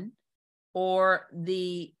region, or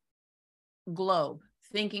the globe,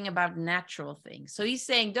 thinking about natural things. So he's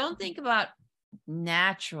saying, don't think about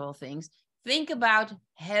natural things. Think about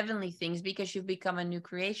heavenly things, because you've become a new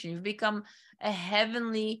creation. You've become a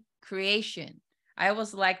heavenly creation. I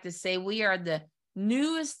always like to say we are the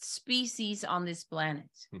newest species on this planet.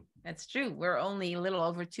 That's true. We're only a little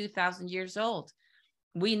over 2,000 years old.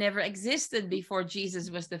 We never existed before Jesus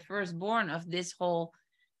was the firstborn of this whole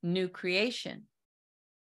new creation.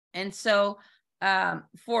 And so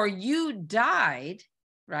for you died,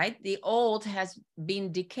 right? The old has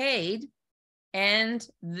been decayed, and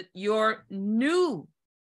your new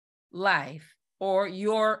life, or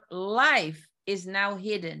your life, is now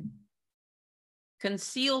hidden,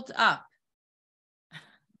 concealed up.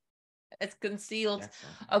 It's concealed.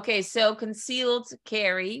 Okay, so concealed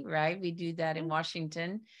carry, right? We do that in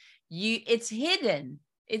Washington. It's hidden.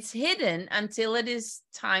 It's hidden until it is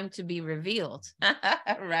time to be revealed,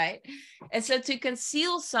 right? And so to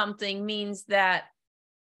conceal something means that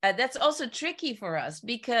that's also tricky for us,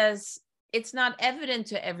 because it's not evident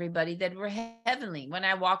to everybody that we're heavenly. When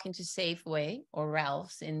I walk into Safeway or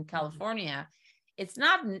Ralph's in California, it's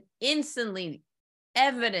not instantly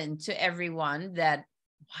evident to everyone that,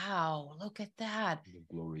 wow, look at that.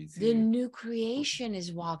 The new creation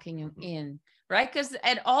is walking in, right? Because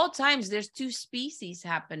at all times, there's two species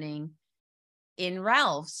happening in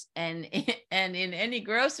Ralph's and in any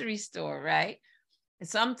grocery store, right?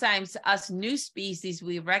 Sometimes us new species,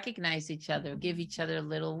 we recognize each other, give each other a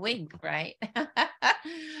little wink, right?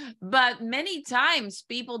 But many times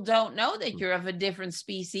people don't know that you're of a different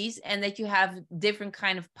species and that you have different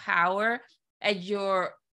kind of power at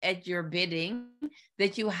your bidding,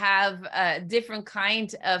 that you have a different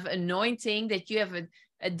kind of anointing, that you have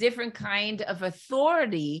a different kind of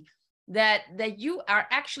authority, that you are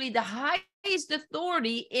actually the highest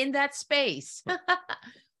authority in that space.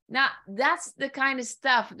 Now, that's the kind of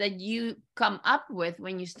stuff that you come up with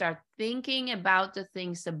when you start thinking about the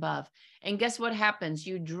things above. And guess what happens?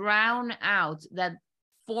 You drown out that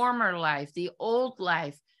former life, the old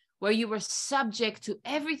life, where you were subject to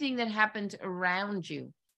everything that happened around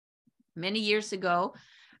you. Many years ago,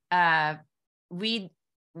 you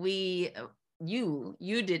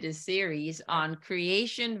did a series on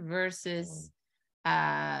creation versus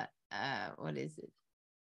what is it?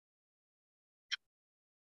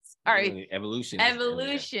 Sorry.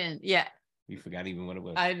 Evolution. Yeah. We forgot even what it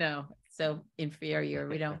was. I know. So inferior.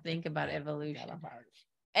 We don't think about evolution.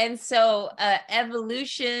 And so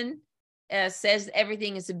evolution says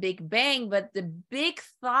everything is a big bang, but the big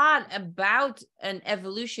thought about an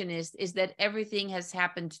evolutionist is that everything has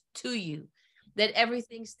happened to you, that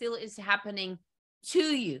everything still is happening to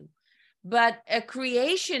you. But a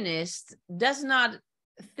creationist does not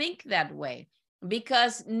think that way,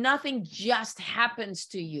 because nothing just happens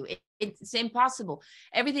to you. It's impossible.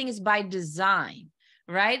 Everything is by design,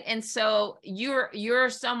 right? And so you're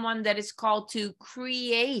someone that is called to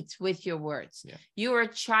create with your words. Yeah. You are a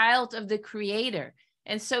child of the Creator.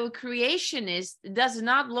 And so a creationist does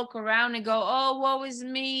not look around and go, oh, woe is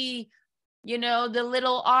me. You know, the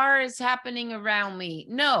little R is happening around me.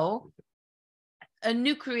 No, a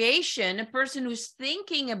new creation, a person who's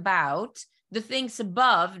thinking about the things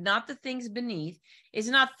above, not the things beneath, is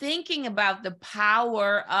not thinking about the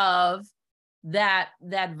power of that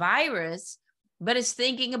virus, but is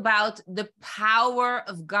thinking about the power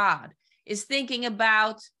of God, is thinking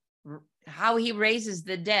about how he raises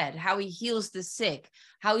the dead, how he heals the sick,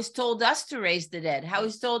 how he's told us to raise the dead, how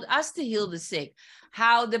he's told us to heal the sick,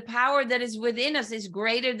 how the power that is within us is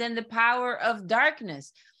greater than the power of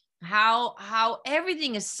darkness, how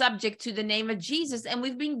everything is subject to the name of Jesus, and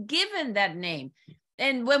we've been given that name.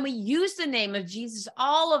 And when we use the name of Jesus,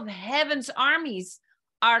 all of heaven's armies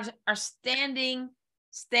are standing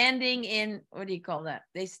in, what do you call that?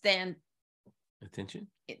 They stand Attention.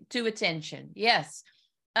 To attention. Yes.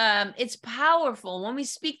 It's powerful. When we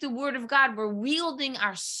speak the word of God, we're wielding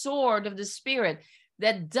our sword of the Spirit,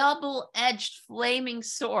 that double-edged flaming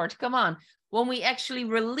sword. Come on. When we actually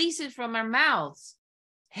release it from our mouths,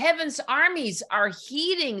 heaven's armies are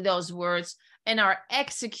heeding those words and are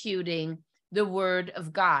executing the word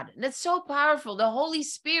of God. And that's so powerful. The Holy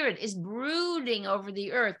Spirit is brooding over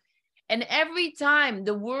the earth. And every time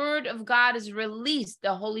the word of God is released,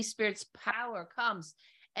 the Holy Spirit's power comes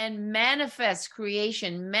and manifests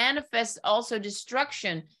creation, manifests also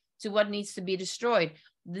destruction to what needs to be destroyed.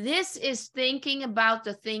 This is thinking about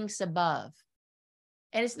the things above.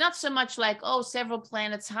 And it's not so much like, oh, several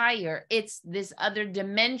planets higher. It's this other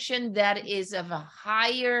dimension that is of a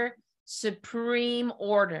higher supreme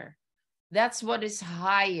order. That's what is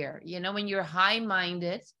higher. You know, when you're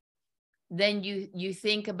high-minded, then you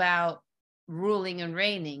think about ruling and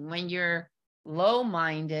reigning. When you're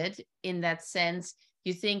low-minded, in that sense,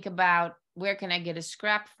 you think about, where can I get a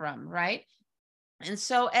scrap from, right? And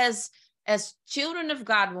so as children of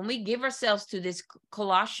God, when we give ourselves to this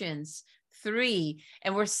Colossians 3,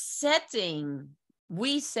 and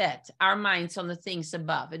we set our minds on the things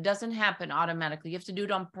above. It doesn't happen automatically. You have to do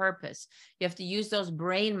it on purpose. You have to use those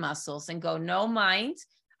brain muscles and go, no, mind,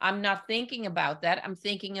 I'm not thinking about that. I'm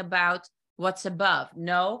thinking about what's above.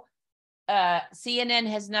 No, CNN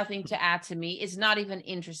has nothing to add to me. It's not even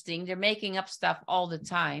interesting. They're making up stuff all the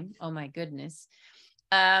time. Oh my goodness.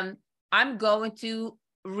 I'm going to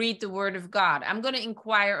read the word of God. I'm going to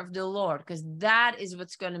inquire of the Lord, because that is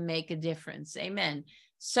what's going to make a difference. Amen.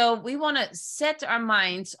 So we want to set our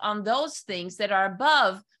minds on those things that are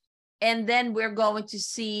above, and then we're going to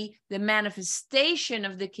see the manifestation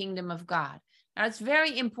of the kingdom of God. Now, it's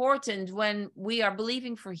very important when we are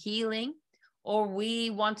believing for healing, or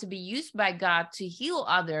we want to be used by God to heal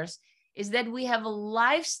others, is that we have a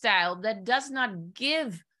lifestyle that does not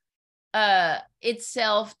give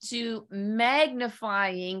itself to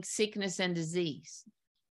magnifying sickness and disease.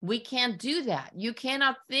 We can't do that. You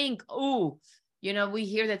cannot think, oh, you know, we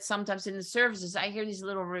hear that sometimes in the services. I hear these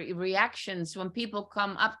little reactions when people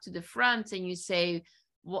come up to the front and you say,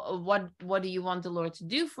 what do you want the Lord to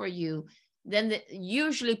do for you? Then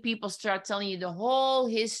usually people start telling you the whole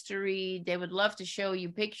history. They would love to show you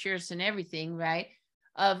pictures and everything, right?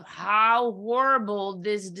 Of how horrible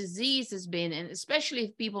this disease has been. And especially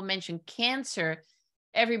if people mention cancer,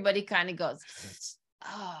 everybody kind of goes,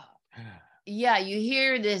 oh, yeah, you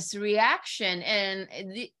hear this reaction. And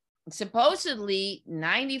supposedly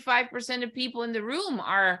 95% of people in the room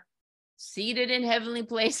are seated in heavenly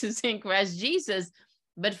places in Christ Jesus,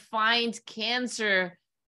 but find cancer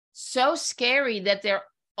so scary that they're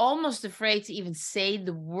almost afraid to even say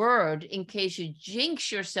the word in case you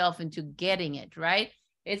jinx yourself into getting it, right?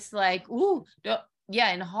 It's like, ooh,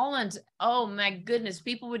 yeah, in Holland, oh my goodness,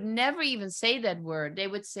 people would never even say that word. They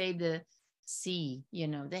would say the C, you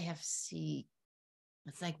know, they have C.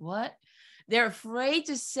 It's like, what? They're afraid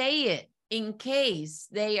to say it in case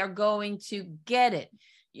they are going to get it.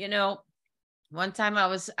 You know, one time I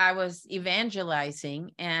was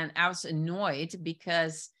evangelizing, and I was annoyed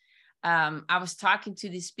because I was talking to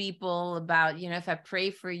these people about, you know, if I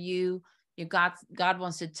pray for you, God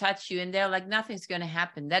wants to touch you. And they're like, nothing's going to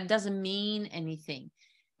happen. That doesn't mean anything.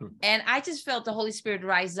 And I just felt the Holy Spirit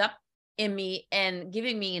rise up in me and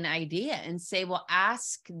giving me an idea and say, well,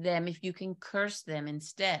 ask them if you can curse them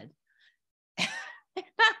instead.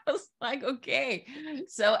 I was like, okay.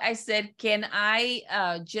 So I said, can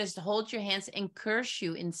I just hold your hands and curse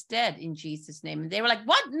you instead in Jesus' name? And they were like,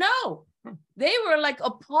 what? No. They were like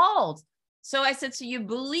appalled. So I said, so you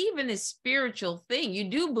believe in this spiritual thing. You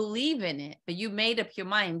do believe in it, but you made up your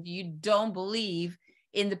mind. You don't believe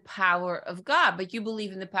in the power of God, but you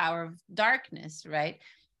believe in the power of darkness, right?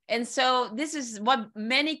 And so this is what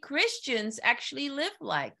many Christians actually live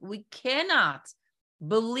like. We cannot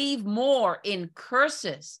believe more in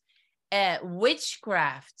curses,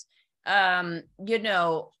 witchcraft, you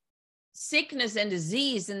know, sickness and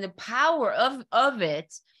disease and the power of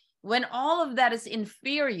it, when all of that is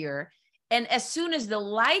inferior. And as soon as the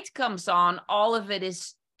light comes on, all of it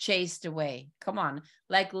is chased away. Come on,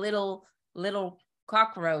 like little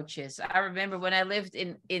cockroaches. I remember when I lived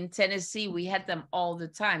in Tennessee, we had them all the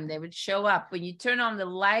time. They would show up when you turn on the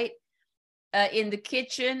light in the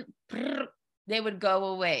kitchen. They would go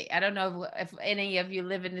away. I don't know if any of you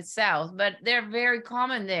live in the South, but they're very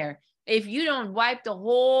common there. If you don't wipe the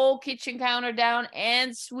whole kitchen counter down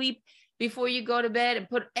and sweep before you go to bed and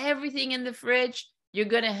put everything in the fridge, you're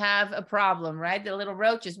going to have a problem, right? The little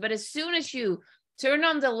roaches. But as soon as you turn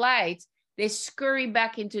on the light, they scurry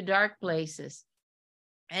back into dark places.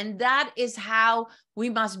 And that is how we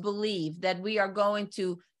must believe that we are going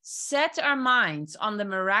to set our minds on the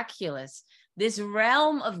miraculous, this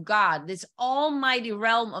realm of God, this almighty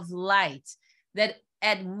realm of light, that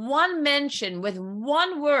at one mention, with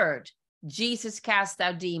one word, Jesus cast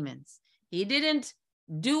out demons. He didn't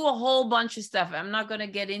do a whole bunch of stuff. I'm not going to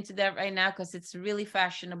get into that right now because it's really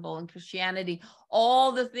fashionable in Christianity,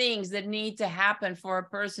 all the things that need to happen for a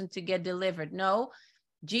person to get delivered. No,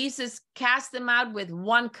 Jesus cast them out with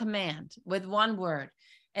one command, with one word,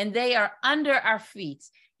 and they are under our feet.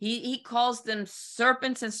 He calls them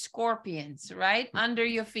serpents and scorpions, right? Under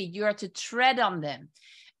your feet. You are to tread on them.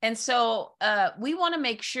 And so we want to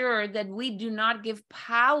make sure that we do not give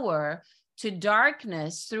power to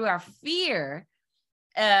darkness through our fear,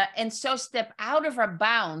 and so step out of our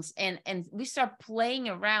bounds and we start playing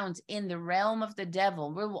around in the realm of the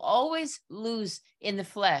devil. We will always lose in the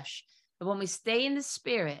flesh. But when we stay in the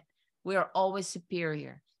spirit, we are always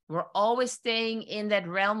superior. We're always staying in that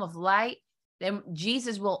realm of light. Then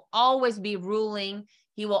Jesus will always be ruling.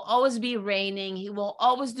 He will always be reigning. He will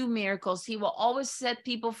always do miracles. He will always set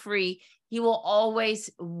people free. He will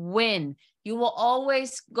always win. You will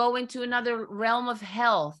always go into another realm of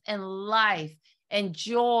health and life and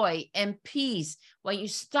joy and peace when you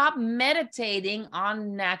stop meditating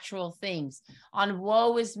on natural things, on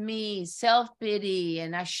woe is me, self-pity,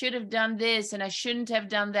 and I should have done this and I shouldn't have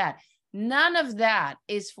done that. None of that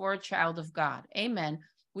is for a child of God. Amen.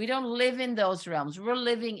 We don't live in those realms. We're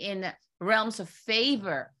living in realms of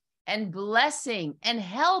favor and blessing and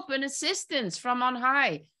help and assistance from on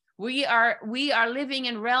high. We are living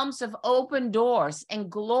in realms of open doors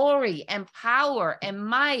and glory and power and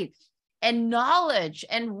might and knowledge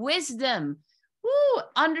and wisdom,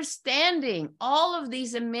 understanding, all of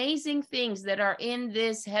these amazing things that are in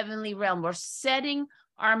this heavenly realm. We're setting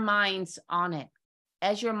our minds on it.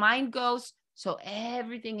 As your mind goes, so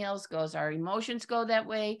everything else goes. Our emotions go that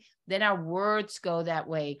way, then our words go that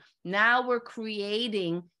way. Now we're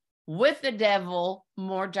creating with the devil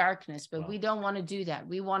more darkness, but we don't want to do that.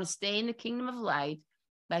 We want to stay in the kingdom of light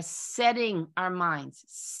by setting our minds.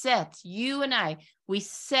 Set, you and I, we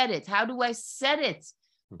set it. How do I set it?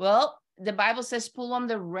 Well, the Bible says pull on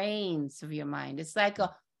the reins of your mind. It's like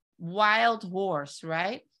a wild horse,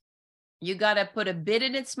 right? You got to put a bit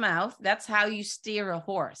in its mouth. That's how you steer a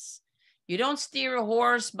horse. You don't steer a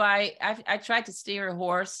horse by, I tried to steer a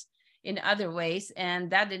horse in other ways,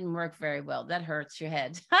 and that didn't work very well. That hurts your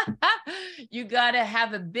head. You got to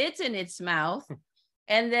have a bit in its mouth,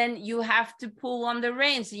 and then you have to pull on the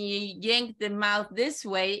reins, and you yank the mouth this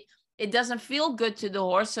way. It doesn't feel good to the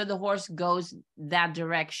horse, so the horse goes that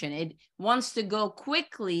direction. It wants to go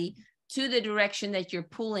quickly to the direction that you're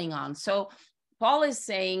pulling on. So Paul is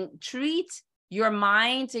saying, treat your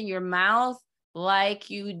mind and your mouth like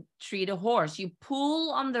you treat a horse. You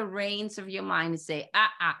pull on the reins of your mind and say,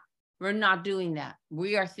 we're not doing that.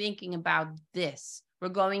 We are thinking about this. We're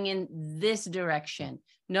going in this direction.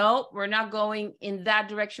 No, we're not going in that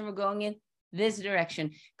direction. We're going in this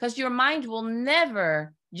direction. Because your mind will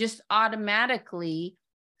never just automatically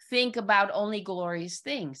think about only glorious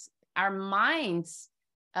things. Our minds,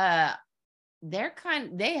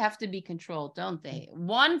 they have to be controlled, don't they?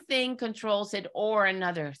 One thing controls it or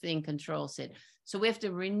another thing controls it. So we have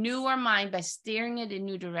to renew our mind by steering it in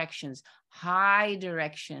new directions, high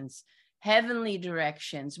directions, heavenly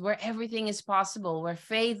directions, where everything is possible, where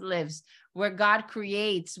faith lives, where God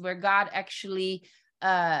creates, where God actually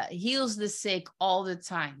heals the sick all the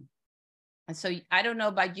time. And so I don't know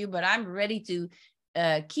about you, but I'm ready to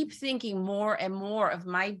keep thinking more and more of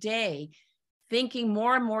my day, thinking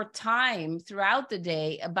more and more time throughout the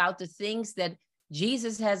day about the things that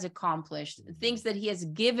Jesus has accomplished, the things that he has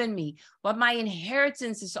given me, what my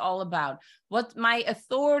inheritance is all about, what my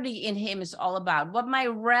authority in him is all about, what my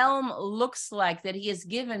realm looks like that he has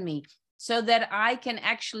given me, so that I can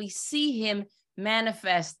actually see him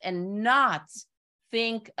manifest and not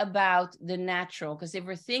think about the natural. Because if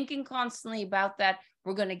we're thinking constantly about that,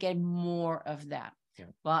 we're going to get more of that. Yeah.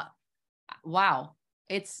 But wow,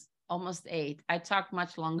 it's almost 8. I talked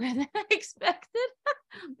much longer than I expected.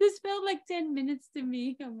 This felt like 10 minutes to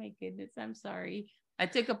me. Oh my goodness, I'm sorry. I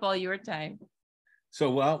took up all your time.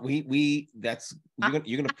 So, well, you're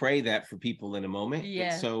gonna pray that for people in a moment.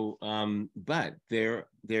 Yeah. So, but there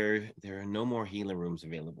are no more healing rooms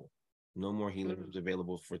available. No more healing rooms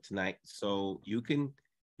available for tonight. So you can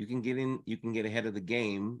get ahead of the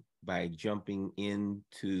game by jumping in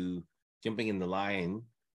the line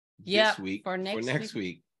this week for next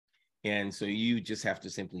week. And so you just have to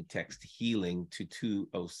simply text healing to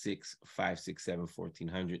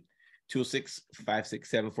 206-567-1400,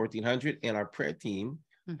 206-567-1400. And our prayer team,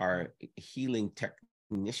 our healing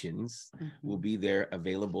technicians will Mhm. be there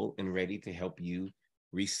available and ready to help you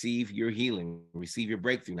receive your healing, receive your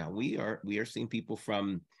breakthrough. Now we are seeing people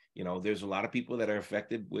from, there's a lot of people that are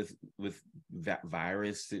affected with that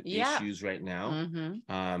virus Yeah. issues right now.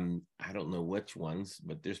 Mhm. I don't know which ones,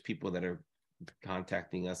 but there's people that are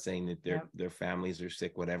contacting us saying that their Yep. their families are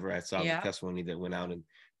sick, whatever. I saw the Yeah. testimony that went out in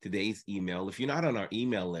today's email. If you're not on our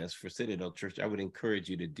email list for Citadel Church, I would encourage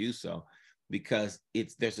you to do so, because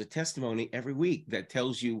there's a testimony every week that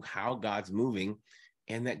tells you how God's moving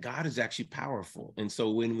and that God is actually powerful. And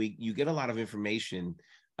so when you get a lot of information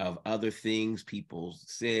of other things, people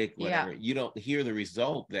sick, Yeah. whatever, you don't hear the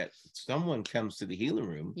result that someone comes to the healing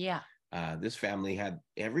room. Yeah. This family had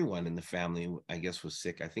everyone in the family, I guess, was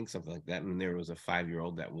sick. I think something like that. And there was a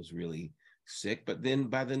 5-year-old that was really sick. But then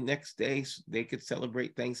by the next day, they could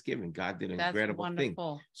celebrate Thanksgiving. God did an That's incredible thing.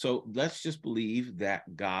 wonderful. So let's just believe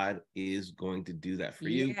that God is going to do that for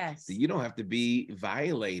you. That Yes. you don't have to be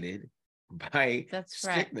violated by That's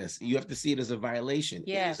right. sickness. You have to see it as a violation. It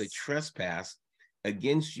is a Yes. trespass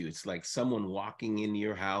against you. It's like someone walking into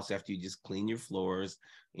your house after you just clean your floors,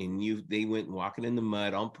 and they went walking in the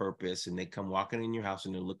mud on purpose, and they come walking in your house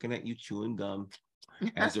and they're looking at you chewing gum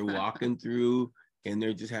as they're walking through, and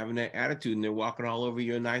they're just having that attitude, and they're walking all over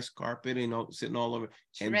your nice carpet and sitting all over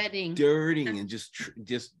and Shredding. dirtying and just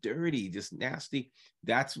dirty, just nasty.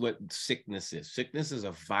 That's what sickness is. Sickness is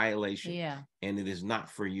a violation. Yeah. And it is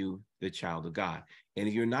not for you, the child of God. And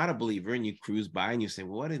if you're not a believer and you cruise by and you say,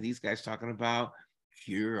 well, what are these guys talking about?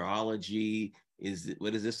 Cureology,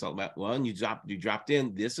 what is this all about? Well, and you dropped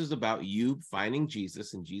in. This is about you finding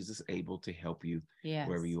Jesus, and Jesus able to help you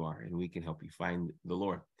wherever Yes. you are, and we can help you find the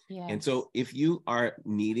Lord. Yes. And so if you are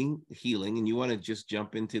needing healing and you want to just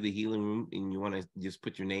jump into the healing room and you want to just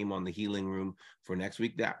put your name on the healing room for next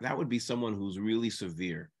week, that would be someone who's really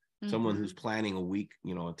severe, someone who's planning a week,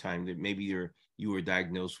 a time that maybe you were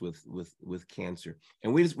diagnosed with cancer.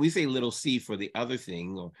 And we say little c for the other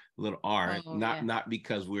thing, or little r, not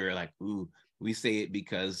because we're like, ooh. We say it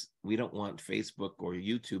because we don't want Facebook or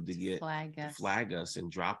YouTube to flag us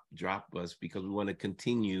and drop us, because we want to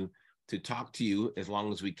continue to talk to you as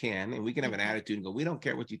long as we can. And we can have an attitude and go, we don't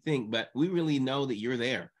care what you think, but we really know that you're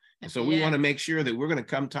there. And so we want to make sure that we're going to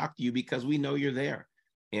come talk to you because we know you're there.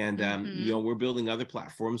 And, we're building other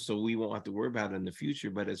platforms, so we won't have to worry about it in the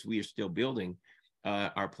future. But as we are still building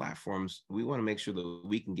our platforms, we want to make sure that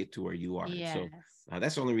we can get to where you are. Yes. So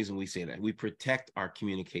that's the only reason we say that. We protect our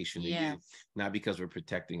communication to you, not because we're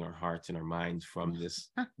protecting our hearts and our minds from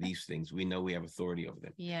these things. We know we have authority over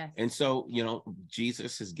them. Yes. And so,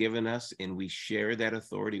 Jesus has given us, and we share that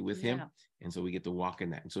authority with him. And so we get to walk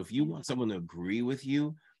in that. And so if you want someone to agree with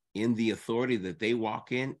you in the authority that they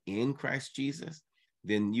walk in Christ Jesus,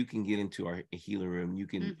 then you can get into our healing room. You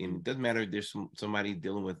can, and it doesn't matter if there's somebody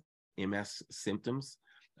dealing with MS symptoms,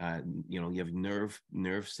 you have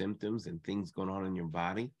nerve symptoms and things going on in your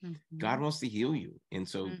body. God wants to heal you. And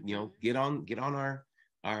so, get on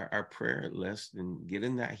our prayer list and get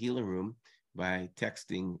in that healing room by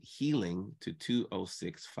texting healing to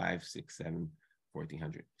 206-567-1400.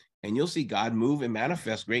 And you'll see God move and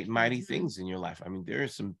manifest great and mighty things in your life. I mean, there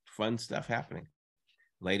is some fun stuff happening.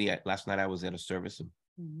 Last night I was at a service, and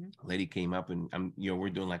a lady came up, and we're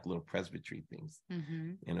doing like little presbytery things,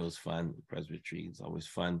 and it was fun. Presbytery is always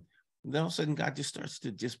fun. And then all of a sudden, God just starts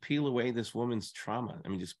to just peel away this woman's trauma. I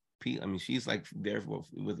mean, she's like there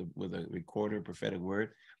with a recorder, prophetic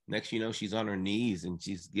word. Next, she's on her knees and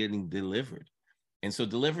she's getting delivered. And so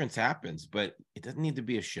deliverance happens, but it doesn't need to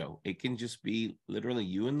be a show. It can just be literally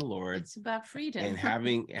you and the Lord. It's about freedom and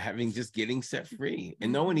having just getting set free.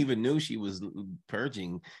 And no one even knew she was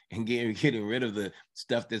purging and getting rid of the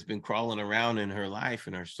stuff that's been crawling around in her life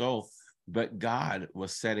and her soul. But God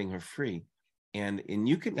was setting her free. And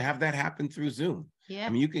you can have that happen through Zoom. Yeah. I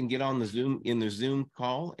mean, you can get on the Zoom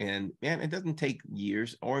call, and man, it doesn't take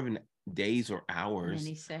years or even days or hours.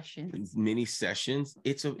 Many sessions.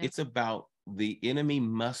 It's about the enemy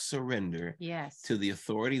must surrender to the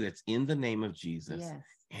authority that's in the name of Jesus. Yes.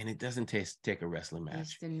 And it doesn't take a wrestling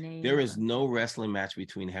match. There is no wrestling match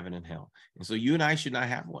between heaven and hell. And so you and I should not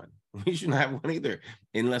have one. We should not have one either,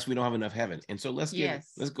 unless we don't have enough heaven. And so let's go ahead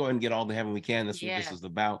and get all the heaven we can. That's what this is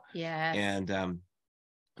about. Yes. And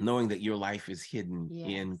knowing that your life is hidden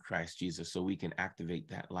in Christ Jesus, so we can activate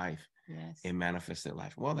that life and manifest that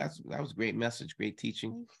life. Well, that was a great message, great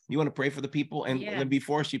teaching. You want to pray for the people? And then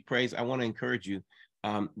before she prays, I want to encourage you.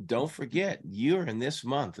 Don't forget, you're in this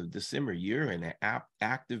month of December, you're an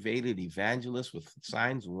activated evangelist with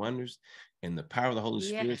signs and wonders, and the power of the Holy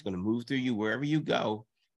Spirit is going to move through you wherever you go.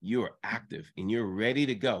 you're active and you're ready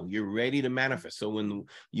to go. You're ready to manifest. So when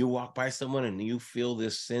you walk by someone and you feel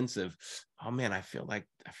this sense of, oh man, I feel like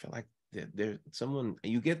there's someone,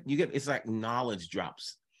 you get, it's like knowledge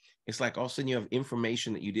drops. It's like all of a sudden you have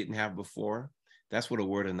information that you didn't have before. That's what a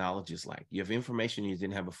word of knowledge is like. You have information you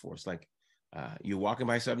didn't have before. It's like you're walking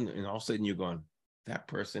by something and all of a sudden you're going, that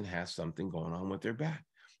person has something going on with their back.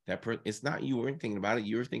 It's not you weren't thinking about it.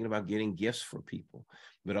 You were thinking about getting gifts for people,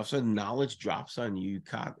 but all of a sudden knowledge drops on you. You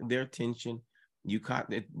caught their attention. You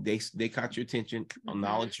caught it. They caught your attention.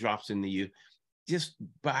 Knowledge drops into you. Just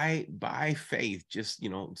by faith, just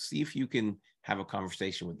see if you can have a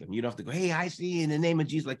conversation with them. You don't have to go, hey, I see in the name of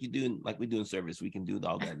Jesus, like we do in service. We can do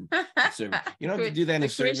all that in service. You don't have to do that in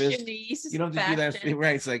service. You don't have to do that.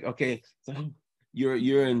 Right. It's like, okay, so you're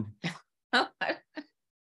in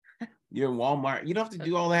you're in Walmart. You don't have to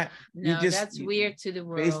do all that. No, that's weird to the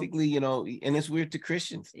world. Basically, and it's weird to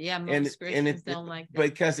Christians. Yeah, most Christians don't like that.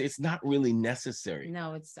 Because it's not really necessary.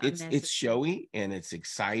 No, it's showy and it's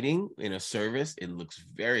exciting in a service. It looks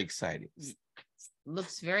very exciting.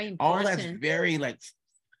 Looks very important. All that's very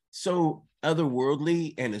so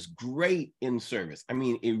otherworldly and is great in service. I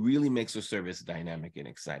mean, it really makes a service dynamic and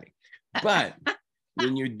exciting. But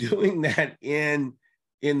when you're doing that in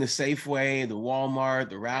the Safeway, the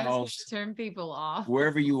Walmart, the Ralph's, turn people off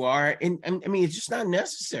wherever you are. And I mean, it's just not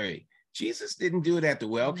necessary. Jesus didn't do it at the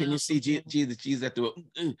well. No. Can you see Jesus at the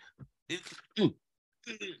well?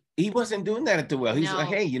 He wasn't doing that at the well. He's like,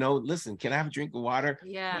 hey, listen, can I have a drink of water?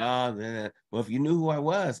 Yeah. Well, if you knew who I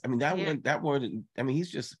was, I mean, that word, I mean,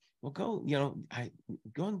 he's just, well, go,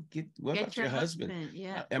 go and get about your husband?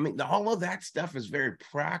 Yeah. I mean, all of that stuff is very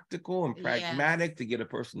practical and pragmatic to get a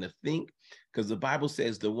person to think, because the Bible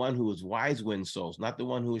says the one who is wise wins souls, not the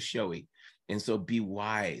one who is showy. And so be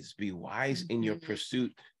wise in your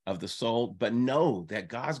pursuit of the soul, but know that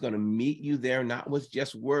God's going to meet you there, not with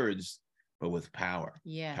just words, but with power.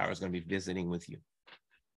 Yeah. Power is going to be visiting with you.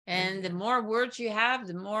 And the more words you have,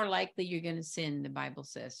 the more likely you're going to sin, the Bible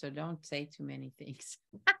says. So don't say too many things.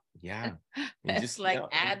 Yeah. It's just like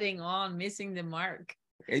adding on, missing the mark.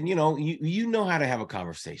 And you know how to have a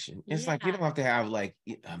conveation. It's like you don't have to have like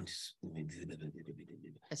I'm just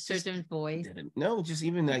a certain voice. No, just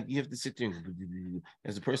even like you have to sit there and,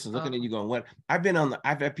 as a person looking at you going, what? I've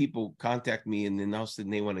had people contact me and then all of a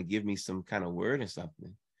sudden they want to give me some kind of word or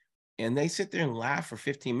something. And they sit there and laugh for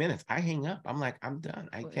 15 minutes. I hang up. I'm like, I'm done.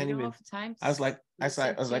 I can't even. I was like,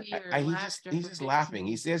 he's just laughing.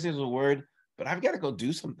 He says there's a word, but I've got to go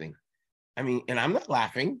do something. I mean, and I'm not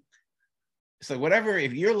laughing. So whatever,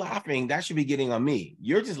 if you're laughing, that should be getting on me.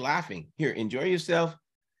 You're just laughing. Here, enjoy yourself.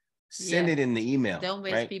 Send it in the email. Don't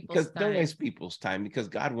waste people's time. Don't waste people's time because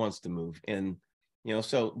God wants to move. And,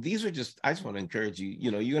 so these are I just want to encourage you,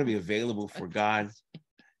 you're going to be available for God.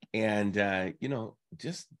 And,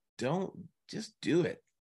 just do it.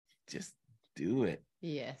 Just do it.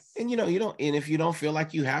 Yes. And, and if you don't feel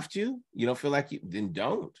like you have to, then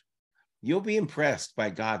don't. You'll be impressed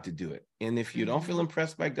by God to do it. And if you don't feel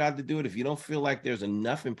impressed by God to do it, if you don't feel like there's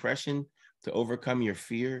enough impression to overcome your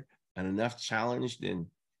fear and enough challenge, then,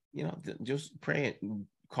 just pray it,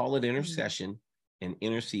 call it intercession and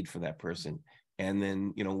intercede for that person. And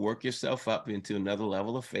then, work yourself up into another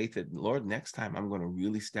level of faith that, Lord, next time I'm going to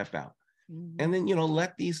really step out. And then,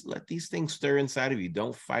 let these things stir inside of you.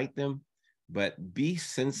 Don't fight them, but be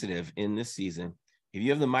sensitive in this season. If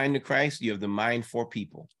you have the mind of Christ, you have the mind for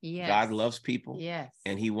people. Yes. God loves people. Yes.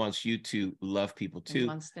 And he wants you to love people too,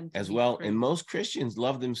 as well. Free. And most Christians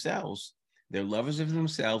love themselves. They're lovers of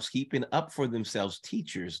themselves, heaping up for themselves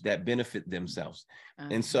teachers that benefit themselves.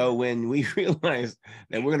 And so when we realize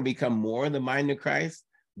that we're going to become more the mind of Christ,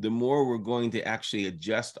 the more we're going to actually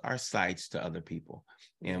adjust our sights to other people.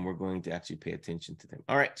 And we're going to actually pay attention to them.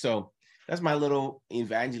 All right. So that's my little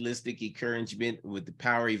evangelistic encouragement with the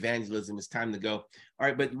power of evangelism. It's time to go. All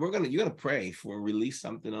right, but you're gonna pray for release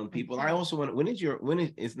something on people. I also want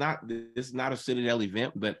it's not a Citadel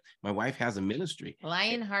event, but my wife has a ministry.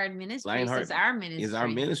 Lionheart Ministry is our ministry. Is our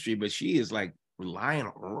ministry, but she is like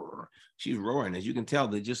she's roaring. As you can tell,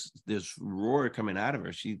 there's this roar coming out of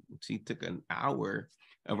her. She took an hour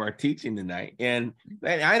of our teaching tonight, and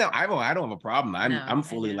I don't have a problem. I'm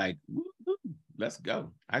fully like, let's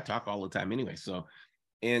go. I talk all the time anyway. So,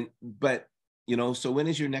 so when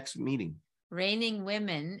is your next meeting? Reigning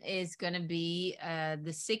Women is going to be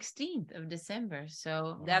the 16th of December.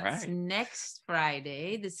 So that's next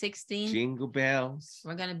Friday, the 16th. Jingle bells.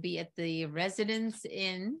 We're going to be at the Residence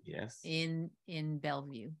Inn. Yes. In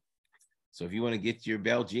Bellevue. So if you want to get your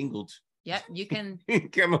bell jingled. Yep, you can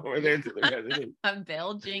come over there to the Residence. A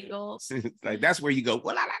bell jingle. Like that's where you go.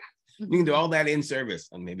 You can do all that in service.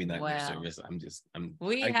 Maybe not in your Well, service.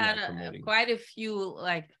 we I'm had not promoting. quite a few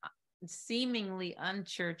like seemingly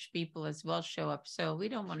unchurched people as well show up. So we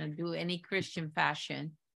don't want to do any Christian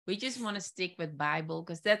fashion. We just want to stick with Bible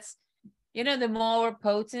because that's, the more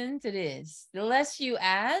potent it is. The less you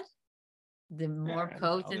add, the more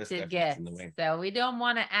potent it gets. So we don't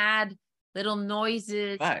want to add little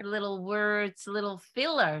noises, little words, little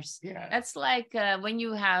fillers. Yeah. That's like when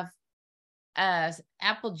you have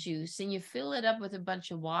apple juice and you fill it up with a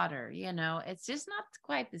bunch of water, it's just not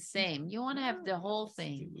quite the same. You want to have the whole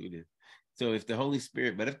thing. Diluted. So if the Holy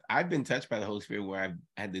Spirit, but if I've been touched by the Holy Spirit where I've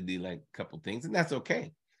had to do like a couple things, and that's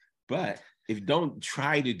okay. But if don't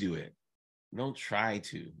try to do it, don't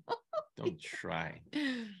try.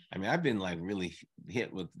 I mean, I've been like really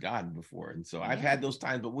hit with God before, and so I've had those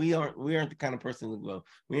times. But we aren't the kind of person who go.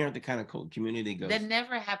 We aren't the kind of community goes. That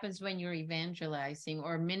never happens when you're evangelizing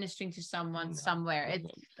or ministering to someone somewhere.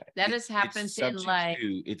 That has happened in like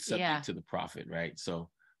it's subject to the prophet, right? So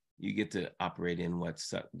you get to operate in what's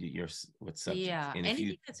subject. Yeah, and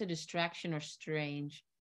anything that's a distraction or strange.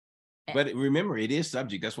 But remember, it is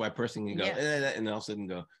subject. That's why a person can go and all of a sudden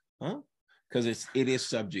go, huh? Because it is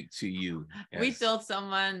subject to you. We told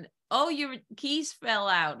someone, oh, your keys fell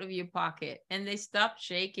out of your pocket, and they stopped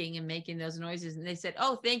shaking and making those noises, and they said,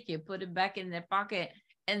 oh, thank you, put it back in their pocket,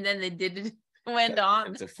 and then they did it. Went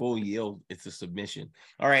on. It's a full yield. It's a submission.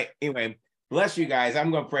 All right. Anyway, bless you guys.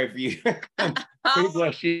 I'm going to pray for you. We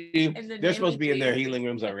bless you. They're supposed to be in their healing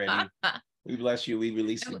rooms already. We bless you. We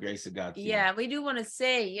release the grace of God. Yeah, we do want to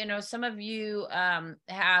say, some of you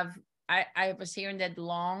have, I was hearing that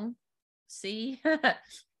long C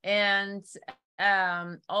and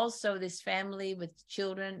also this family with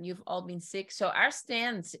children, you've all been sick. So our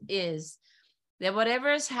stance is that whatever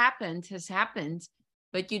has happened,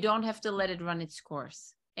 but you don't have to let it run its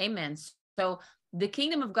course. Amen. So the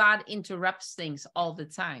kingdom of God interrupts things all the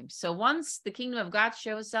time. So once the kingdom of God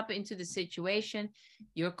shows up into the situation,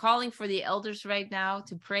 you're calling for the elders right now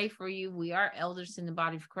to pray for you. We are elders in the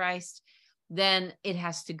body of Christ. Then it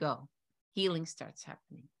has to go. Healing starts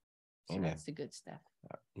happening. So Amen. That's the good stuff.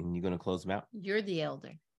 And you're going to close them out? You're the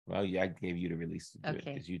elder. Well, yeah, I gave you the release to do it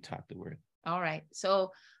because you taught the word. All right.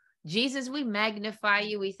 So Jesus, we magnify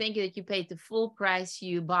you. We thank you that you paid the full price.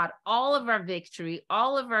 You bought all of our victory,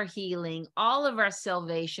 all of our healing, all of our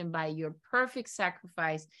salvation by your perfect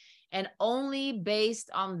sacrifice. And only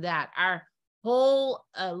based on that, our whole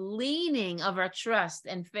leaning of our trust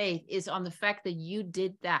and faith is on the fact that you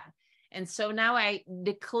did that. And so now I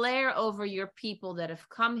declare over your people that have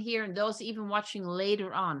come here and those even watching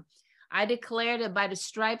later on, I declare that by the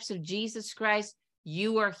stripes of Jesus Christ,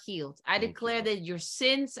 you are healed. I declare that your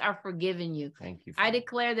sins are forgiven you. Thank you. I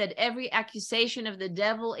declare that every accusation of the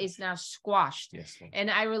devil is now squashed. Yes,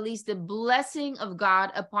 and I release the blessing of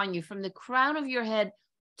God upon you from the crown of your head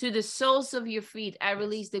to the soles of your feet. I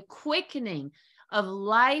release the quickening of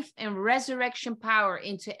life and resurrection power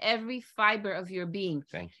into every fiber of your being.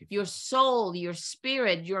 Thank you. Your soul, your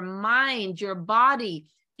spirit, your mind, your body,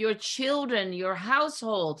 your children, your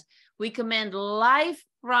household. We command life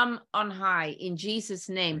from on high in Jesus'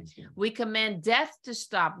 name. We command death to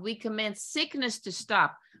stop. We command sickness to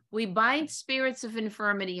stop. We bind spirits of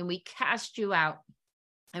infirmity and we cast you out.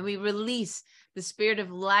 And we release the spirit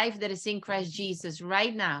of life that is in Christ Jesus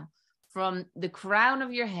right now, from the crown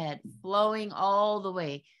of your head, flowing all the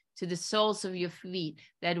way to the soles of your feet,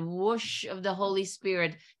 that whoosh of the Holy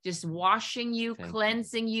Spirit, just washing you,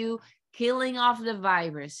 cleansing you, killing off the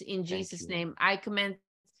virus in Jesus' name. I command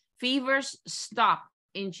fevers stop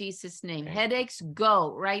in Jesus' name. Headaches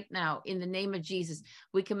go right now in the name of Jesus.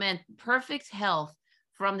 We command perfect health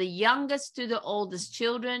from the youngest to the oldest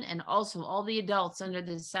children and also all the adults under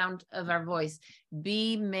the sound of our voice.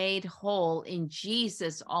 Be made whole in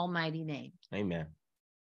Jesus' almighty name. Amen.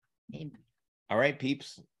 Amen. All right,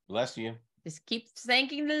 peeps. Bless you. Just keep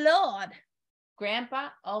thanking the Lord. Grandpa,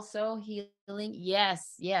 also healing.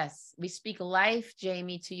 Yes, yes. We speak life,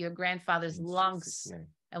 Jamie, to your grandfather's lungs.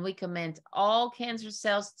 And we command all cancer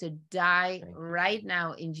cells to die right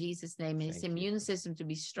now in Jesus' name. And his immune system to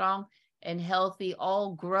be strong and healthy.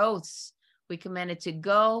 All growths, we command it to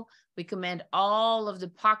go. We command all of the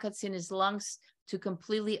pockets in his lungs to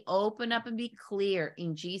completely open up and be clear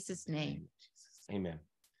in Jesus' name. Amen.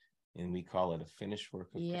 And we call it a finished work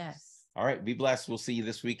of Yes. Christ. All right. Be blessed. We'll see you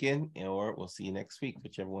this weekend or we'll see you next week,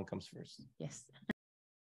 whichever one comes first. Yes.